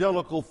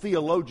evangelical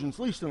theologians,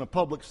 at least in a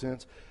public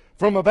sense,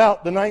 from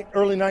about the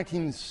early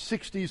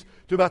 1960s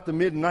to about the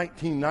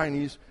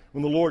mid-1990s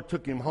when the Lord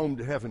took him home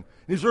to heaven.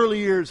 In his early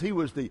years, he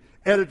was the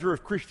editor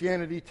of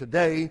Christianity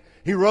Today.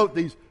 He wrote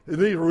these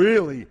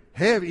really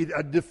heavy,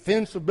 a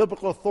defense of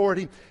biblical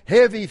authority,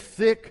 heavy,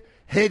 thick,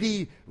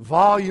 heady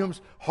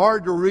volumes,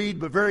 hard to read,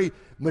 but very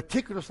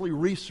meticulously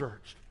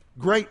researched.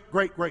 Great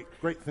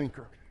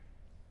thinker.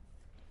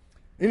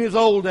 In his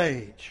old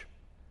age,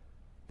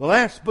 the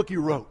last book he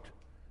wrote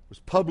was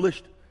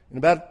published in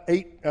about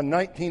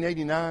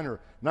 1989 or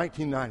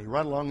 1990,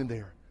 right along in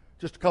there,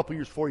 just a couple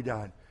years before he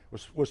died.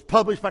 Was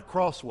published by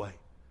Crossway.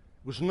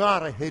 It was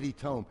not a heady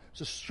tome.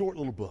 It's a short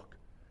little book.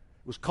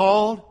 It was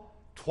called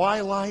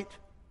Twilight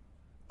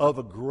of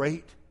a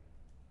Great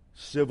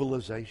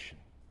Civilization.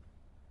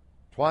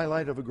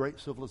 Twilight of a Great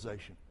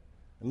Civilization.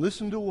 And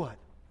listen to what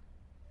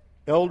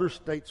elder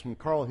statesman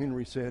Carl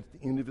Henry said at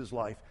the end of his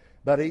life,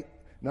 about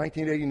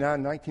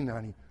 1989,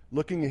 1990,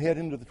 looking ahead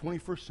into the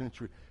 21st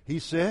century. He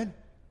said,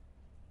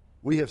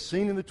 "We have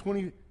seen in the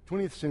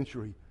 20th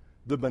century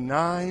the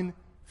benign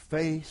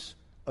face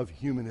of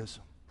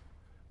humanism."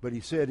 But he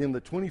said in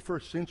the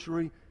 21st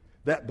century,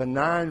 that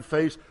benign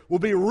face will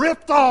be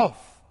ripped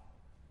off,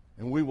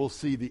 and we will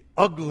see the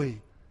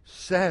ugly,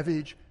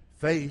 savage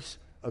face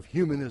of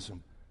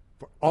humanism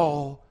for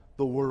all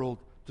the world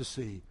to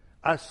see.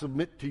 I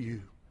submit to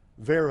you,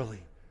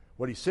 verily,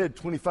 what he said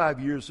 25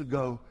 years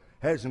ago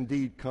has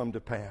indeed come to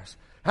pass.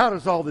 How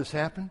does all this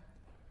happen?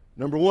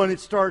 Number one, it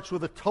starts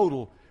with a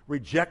total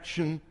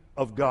rejection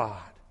of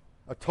God.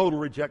 A total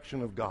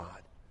rejection of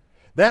God.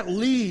 That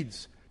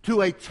leads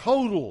to a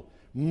total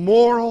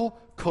moral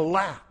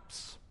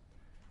collapse.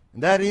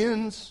 And that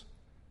ends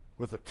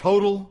with a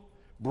total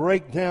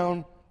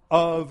breakdown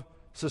of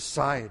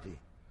society.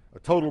 A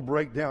total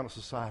breakdown of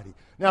society.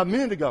 Now, a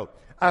minute ago,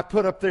 I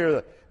put up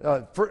there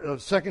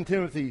 2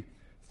 Timothy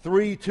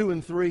 3, 2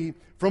 and 3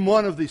 from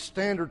one of the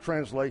standard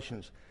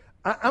translations.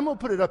 I'm going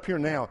to put it up here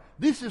now.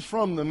 This is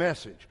from the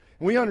Message.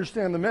 And we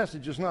understand the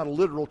Message is not a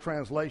literal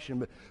translation,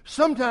 but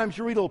sometimes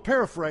you read a little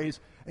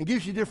paraphrase and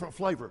gives you a different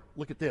flavor.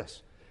 Look at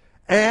this.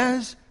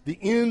 As the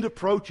end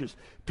approaches,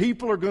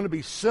 people are going to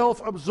be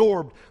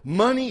self-absorbed,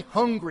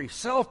 money-hungry,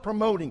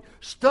 self-promoting,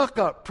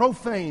 stuck-up,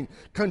 profane,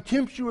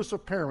 contemptuous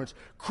of parents,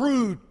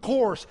 crude,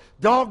 coarse,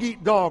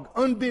 dog-eat-dog,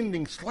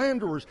 unbending,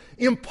 slanderers,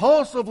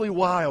 impulsively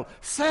wild,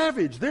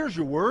 savage, there's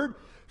your word,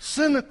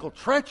 cynical,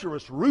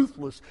 treacherous,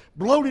 ruthless,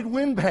 bloated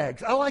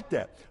windbags. I like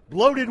that.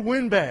 Bloated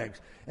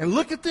windbags. And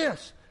look at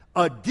this.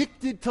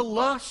 Addicted to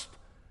lust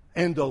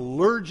and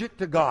allergic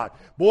to God.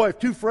 Boy, if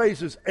two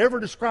phrases ever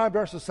described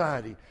our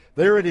society,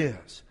 there it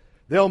is.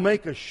 They'll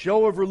make a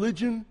show of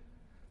religion,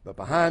 but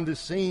behind the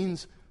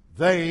scenes,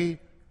 they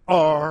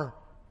are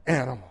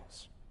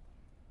animals.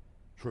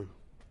 True.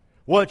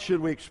 What should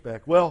we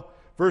expect? Well,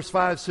 verse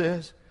 5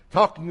 says,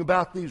 talking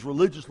about these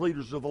religious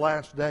leaders of the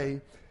last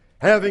day,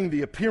 having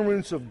the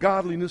appearance of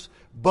godliness,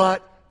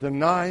 but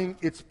denying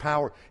its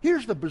power.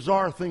 Here's the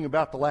bizarre thing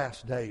about the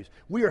last days.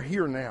 We are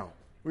here now.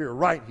 We are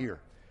right here.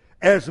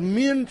 As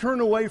men turn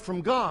away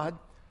from God,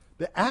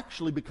 they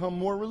actually become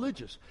more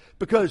religious.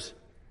 Because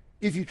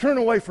if you turn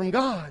away from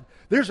God,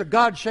 there's a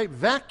God-shaped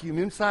vacuum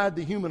inside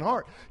the human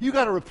heart. You've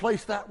got to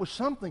replace that with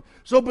something.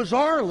 So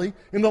bizarrely,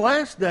 in the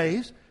last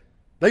days,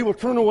 they will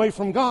turn away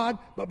from God,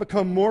 but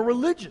become more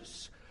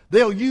religious.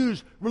 They'll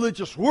use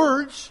religious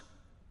words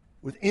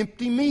with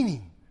empty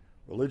meaning.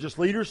 Religious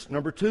leaders,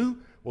 number 2,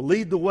 will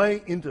lead the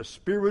way into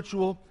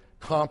spiritual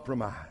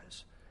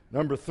compromise.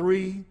 Number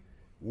 3,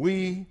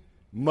 we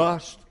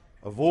must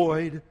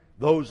avoid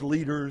those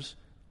leaders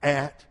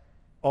at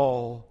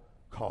all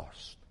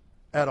cost.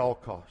 At all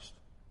cost.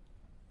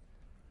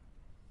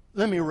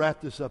 Let me wrap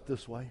this up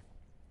this way.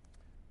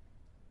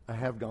 I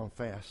have gone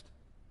fast.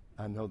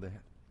 I know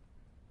that.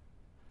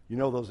 You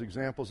know those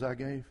examples I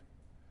gave?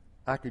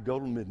 I could go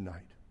till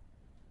midnight.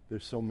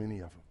 There's so many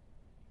of them.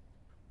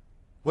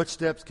 What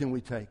steps can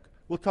we take?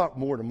 We'll talk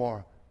more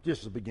tomorrow,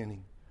 just the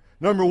beginning.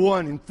 Number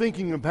 1, in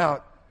thinking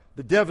about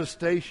the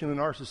devastation in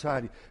our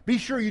society, be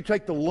sure you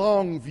take the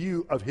long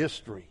view of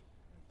history.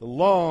 The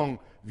long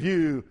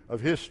view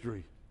of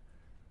history.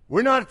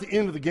 We're not at the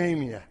end of the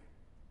game yet.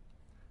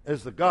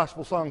 As the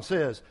gospel song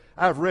says,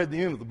 I've read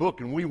the end of the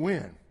book and we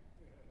win.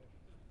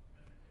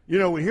 You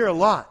know, we hear a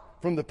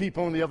lot from the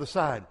people on the other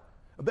side,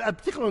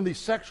 particularly on these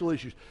sexual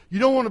issues. You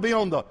don't want to be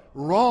on the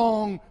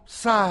wrong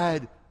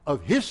side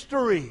of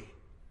history.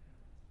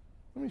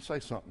 Let me say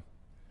something.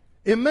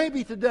 It may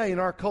be today in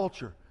our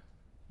culture,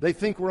 they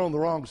think we're on the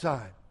wrong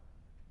side.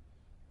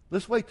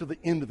 Let's wait till the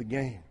end of the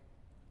game.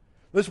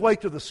 Let's wait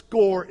till the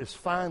score is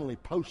finally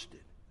posted.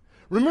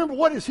 Remember,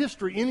 what is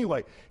history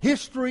anyway?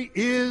 History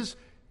is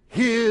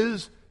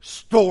his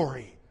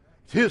story.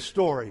 It's his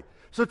story.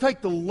 So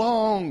take the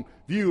long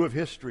view of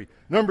history.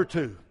 Number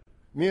 2,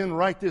 men,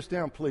 write this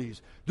down,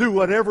 please. Do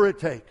whatever it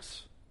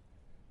takes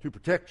to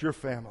protect your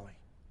family.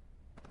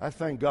 I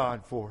thank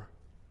God for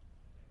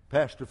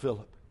Pastor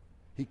Philip.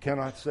 He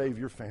cannot save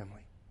your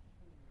family.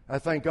 I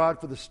thank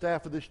God for the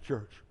staff of this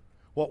church.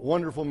 What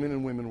wonderful men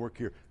and women work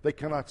here. They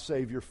cannot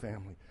save your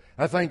family.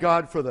 I thank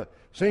God for the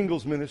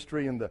singles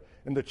ministry and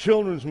the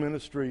children's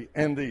ministry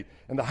and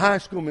the high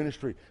school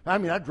ministry. I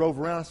mean, I drove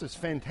around. I said, it's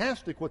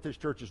fantastic what this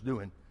church is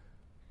doing.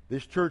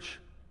 This church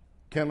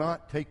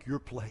cannot take your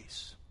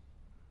place.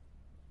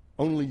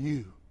 Only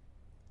you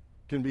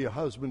can be a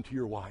husband to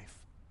your wife.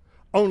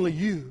 Only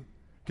you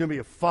can be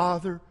a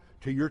father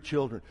to your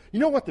children. You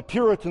know what the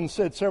Puritans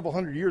said several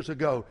hundred years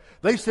ago?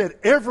 They said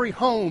every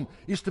home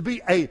is to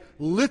be a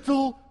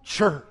little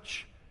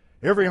church.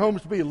 Every home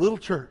is to be a little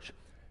church.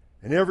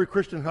 And every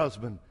Christian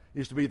husband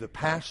is to be the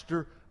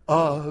pastor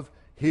of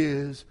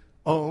his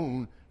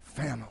own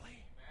family.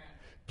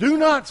 Do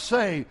not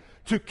say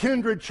to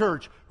Kindred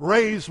Church,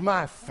 raise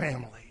my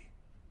family.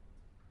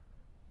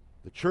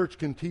 The church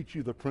can teach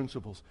you the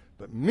principles.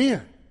 But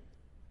men,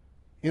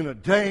 in a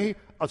day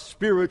of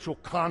spiritual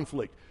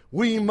conflict,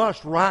 we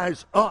must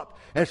rise up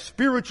as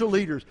spiritual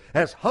leaders,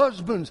 as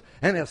husbands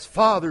and as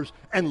fathers,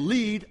 and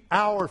lead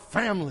our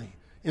family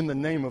in the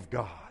name of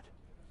God.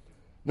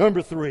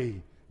 Number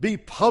 3, be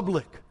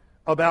public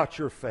about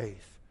your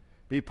faith.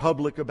 Be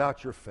public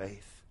about your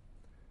faith.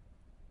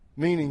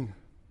 Meaning,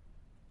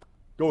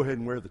 go ahead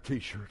and wear the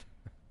t-shirt.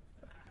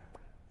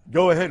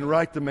 Go ahead and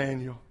write the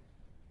manual.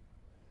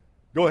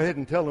 Go ahead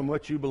and tell them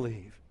what you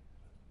believe.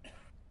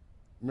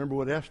 Remember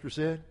what Esther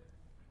said?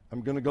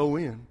 I'm going to go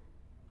in,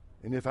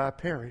 and if I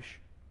perish,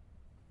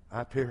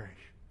 I perish.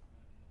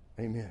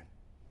 Amen.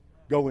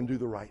 Go and do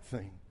the right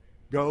thing.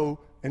 Go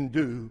and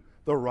do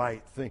the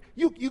right thing.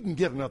 You can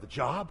get another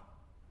job.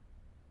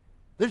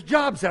 There's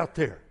jobs out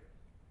there.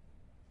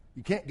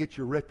 You can't get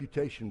your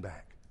reputation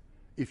back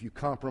if you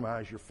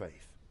compromise your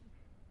faith.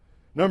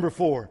 Number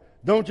 4,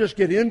 don't just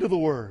get into the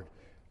Word.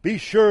 Be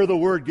sure the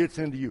Word gets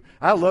into you.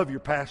 I love your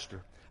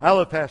pastor. I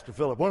love Pastor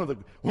Philip, one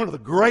of the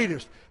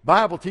greatest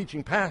Bible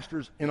teaching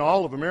pastors in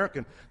all of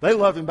America. They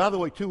love him. By the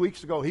way, 2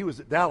 weeks ago, he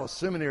was at Dallas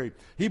Seminary.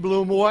 He blew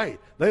them away.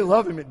 They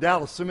love him at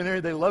Dallas Seminary.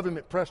 They love him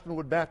at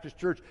Prestonwood Baptist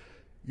Church.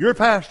 Your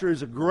pastor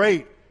is a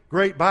great,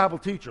 great Bible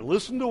teacher.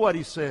 Listen to what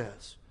he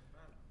says.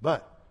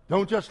 But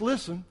don't just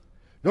listen.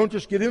 Don't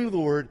just get into the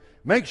Word.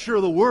 Make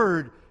sure the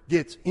Word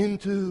gets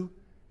into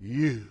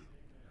you.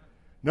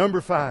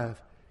 Number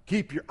 5,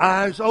 keep your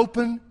eyes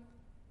open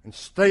and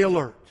stay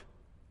alert.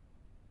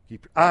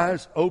 Keep your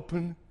eyes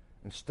open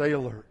and stay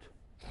alert.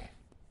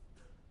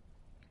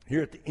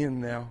 Here at the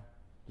end now,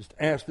 just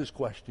ask this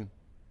question.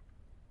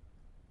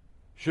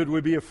 Should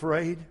we be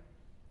afraid?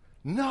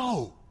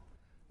 No.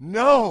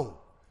 No.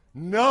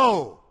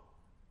 No.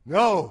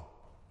 No.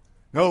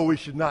 No, we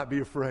should not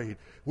be afraid.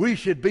 We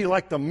should be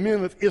like the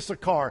men of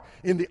Issachar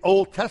in the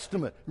Old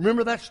Testament.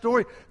 Remember that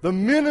story? The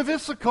men of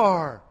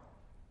Issachar,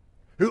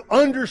 who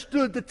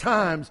understood the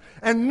times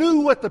and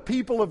knew what the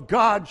people of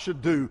God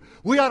should do.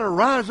 We ought to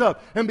rise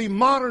up and be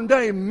modern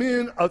day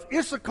men of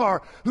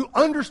Issachar who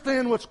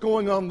understand what's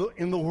going on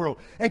in the world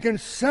and can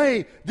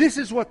say, this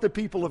is what the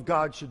people of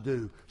God should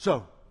do.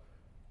 So,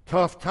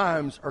 tough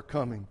times are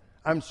coming.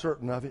 I'm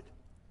certain of it.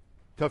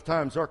 Tough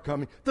times are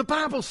coming. The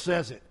Bible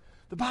says it.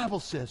 The Bible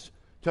says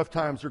tough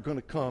times are going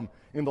to come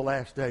in the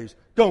last days.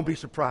 Don't be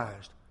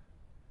surprised.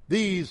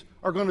 These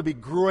are going to be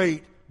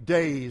great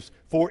days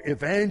for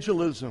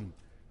evangelism.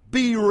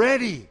 Be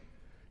ready.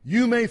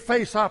 You may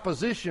face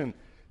opposition.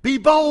 Be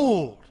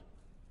bold.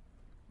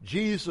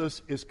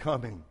 Jesus is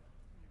coming.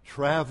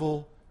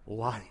 Travel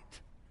light.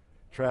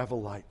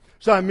 Travel light.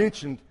 So I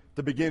mentioned at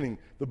the beginning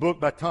the book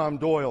by Tom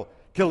Doyle,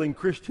 Killing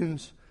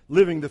Christians,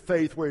 Living the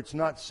Faith Where It's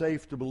Not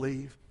Safe to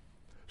Believe.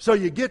 So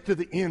you get to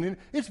the end, and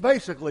it's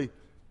basically,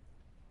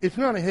 it's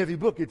not a heavy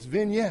book. It's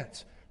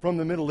vignettes from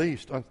the Middle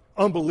East,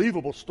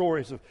 unbelievable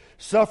stories of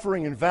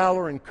suffering and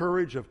valor and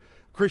courage of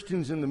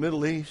Christians in the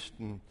Middle East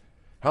and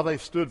how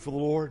they've stood for the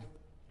Lord.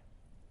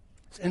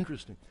 It's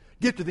interesting.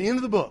 Get to the end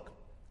of the book,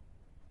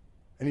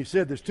 and he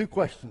said there's 2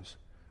 questions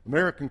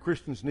American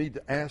Christians need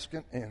to ask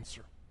and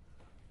answer.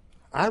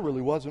 I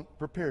really wasn't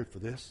prepared for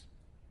this.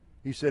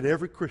 He said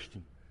every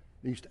Christian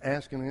needs to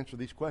ask and answer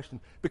these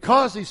questions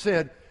because, he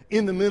said,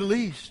 in the Middle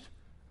East,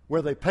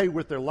 where they pay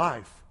with their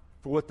life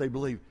for what they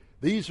believe,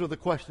 these are the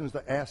questions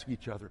they ask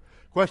each other.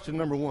 Question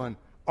number 1,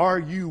 are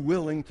you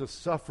willing to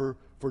suffer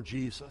for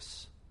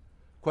Jesus?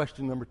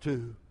 Question number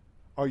 2,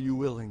 are you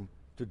willing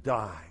to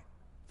die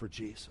for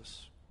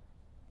Jesus?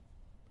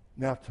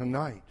 Now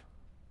tonight,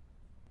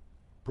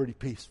 pretty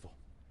peaceful.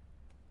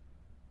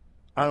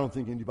 I don't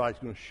think anybody's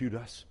going to shoot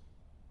us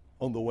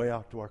on the way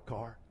out to our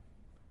car.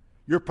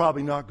 You're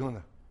probably not going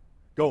to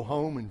go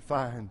home and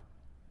find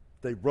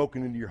they've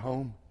broken into your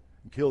home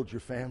and killed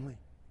your family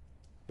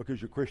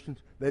because you're Christians.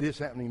 That is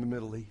happening in the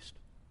Middle East.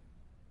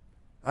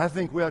 I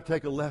think we ought to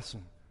take a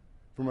lesson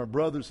from our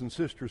brothers and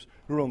sisters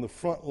who are on the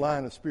front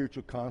line of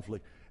spiritual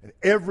conflict. And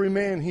every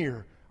man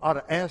here ought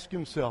to ask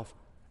himself,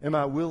 am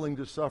I willing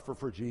to suffer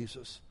for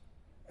Jesus?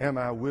 Am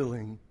I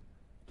willing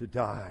to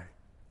die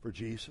for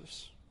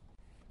Jesus?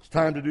 It's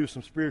time to do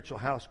some spiritual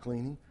house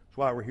cleaning. That's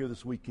why we're here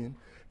this weekend.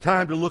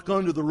 Time to look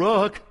under the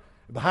rug,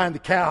 behind the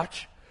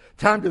couch.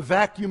 Time to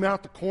vacuum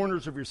out the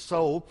corners of your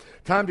soul.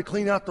 Time to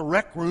clean out the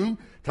rec room.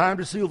 Time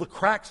to seal the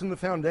cracks in the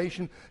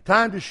foundation.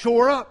 Time to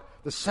shore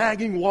up the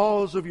sagging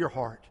walls of your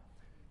heart.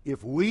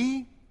 If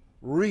we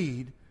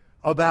read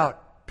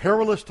about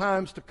perilous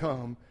times to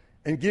come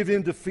and give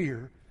in to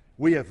fear,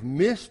 we have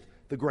missed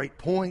the great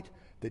point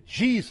that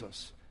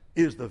Jesus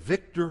is the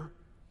victor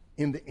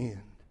in the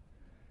end.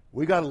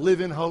 We got to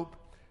live in hope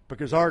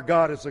because our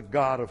God is a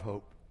God of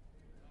hope.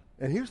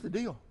 And here's the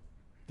deal.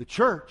 The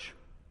church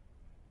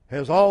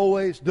has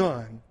always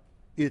done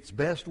its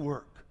best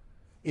work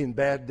in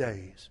bad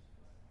days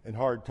and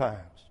hard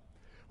times.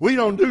 We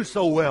don't do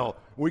so well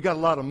when we got a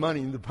lot of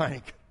money in the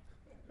bank.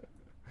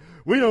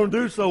 We don't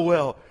do so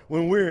well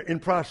when we're in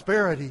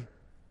prosperity.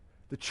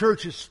 The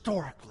church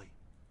historically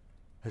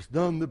has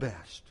done the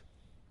best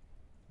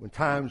when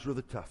times were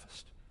the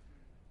toughest.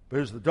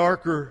 But as the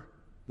darker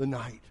the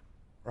night,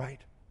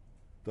 right,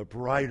 the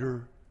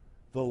brighter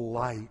the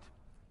light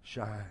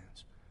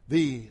shines.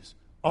 These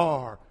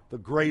are the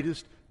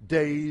greatest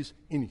days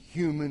in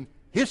human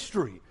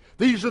history.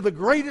 These are the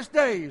greatest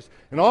days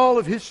in all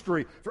of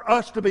history for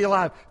us to be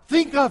alive.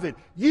 Think of it.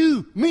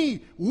 You,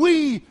 me,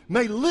 we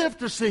may live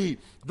to see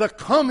the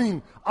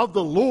coming of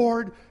the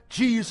Lord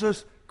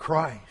Jesus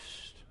Christ.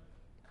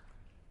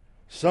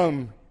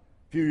 Some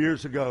few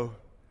years ago,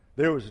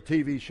 there was a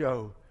TV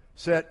show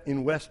set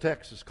in West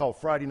Texas called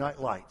Friday Night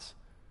Lights.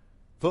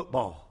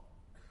 Football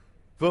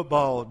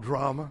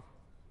drama.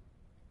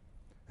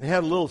 They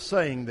had a little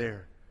saying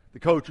there. The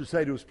coach would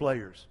say to his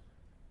players,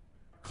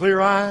 clear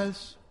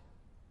eyes,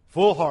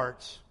 full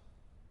hearts,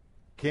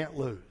 can't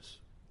lose.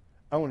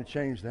 I want to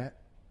change that.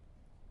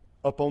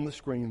 Up on the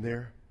screen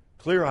there.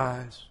 Clear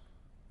eyes,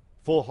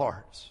 full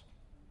hearts,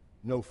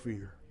 no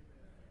fear.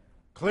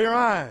 Clear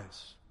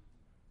eyes,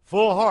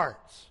 full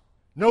hearts,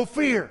 no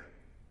fear.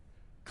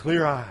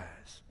 Clear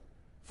eyes,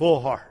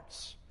 full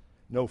hearts,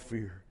 no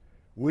fear.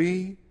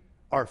 We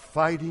are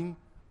fighting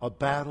a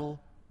battle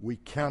we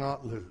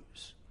cannot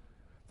lose.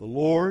 The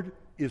Lord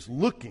is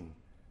looking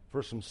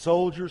for some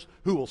soldiers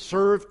who will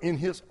serve in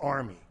His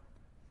army.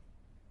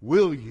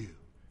 Will you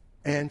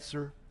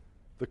answer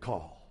the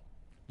call?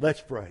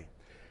 Let's pray.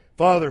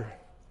 Father,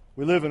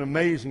 we live in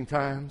amazing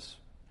times,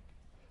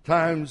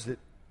 times that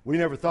we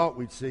never thought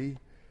we'd see.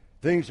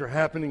 Things are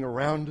happening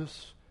around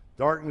us.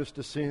 Darkness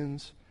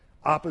descends.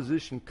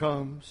 Opposition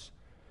comes.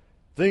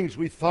 Things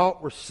we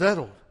thought were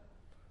settled.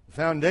 The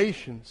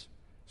foundations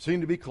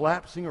seem to be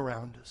collapsing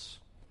around us.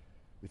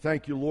 We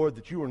thank you, Lord,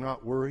 that you are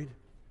not worried.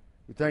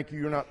 We thank you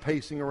you're not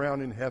pacing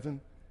around in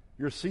heaven.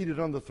 You're seated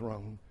on the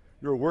throne.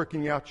 You're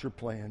working out your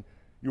plan.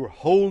 You are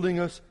holding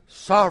us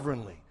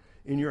sovereignly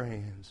in your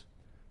hands.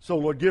 So,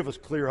 Lord, give us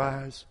clear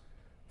eyes,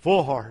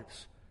 full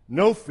hearts,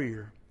 no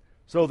fear,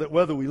 so that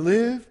whether we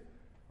live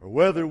or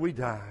whether we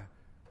die,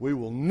 we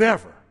will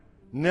never,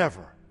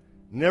 never,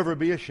 never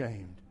be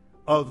ashamed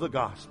of the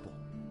gospel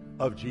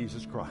of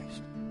Jesus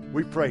Christ.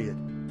 We pray it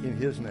in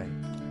His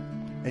name.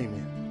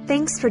 Amen.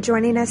 Thanks for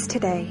joining us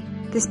today.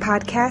 This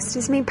podcast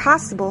is made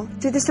possible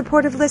through the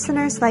support of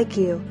listeners like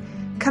you.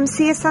 Come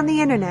see us on the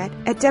internet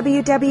at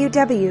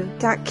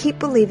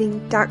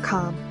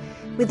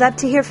www.keepbelieving.com. We'd love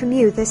to hear from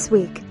you this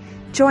week.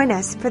 Join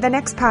us for the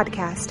next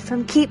podcast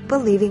from Keep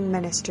Believing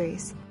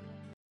Ministries.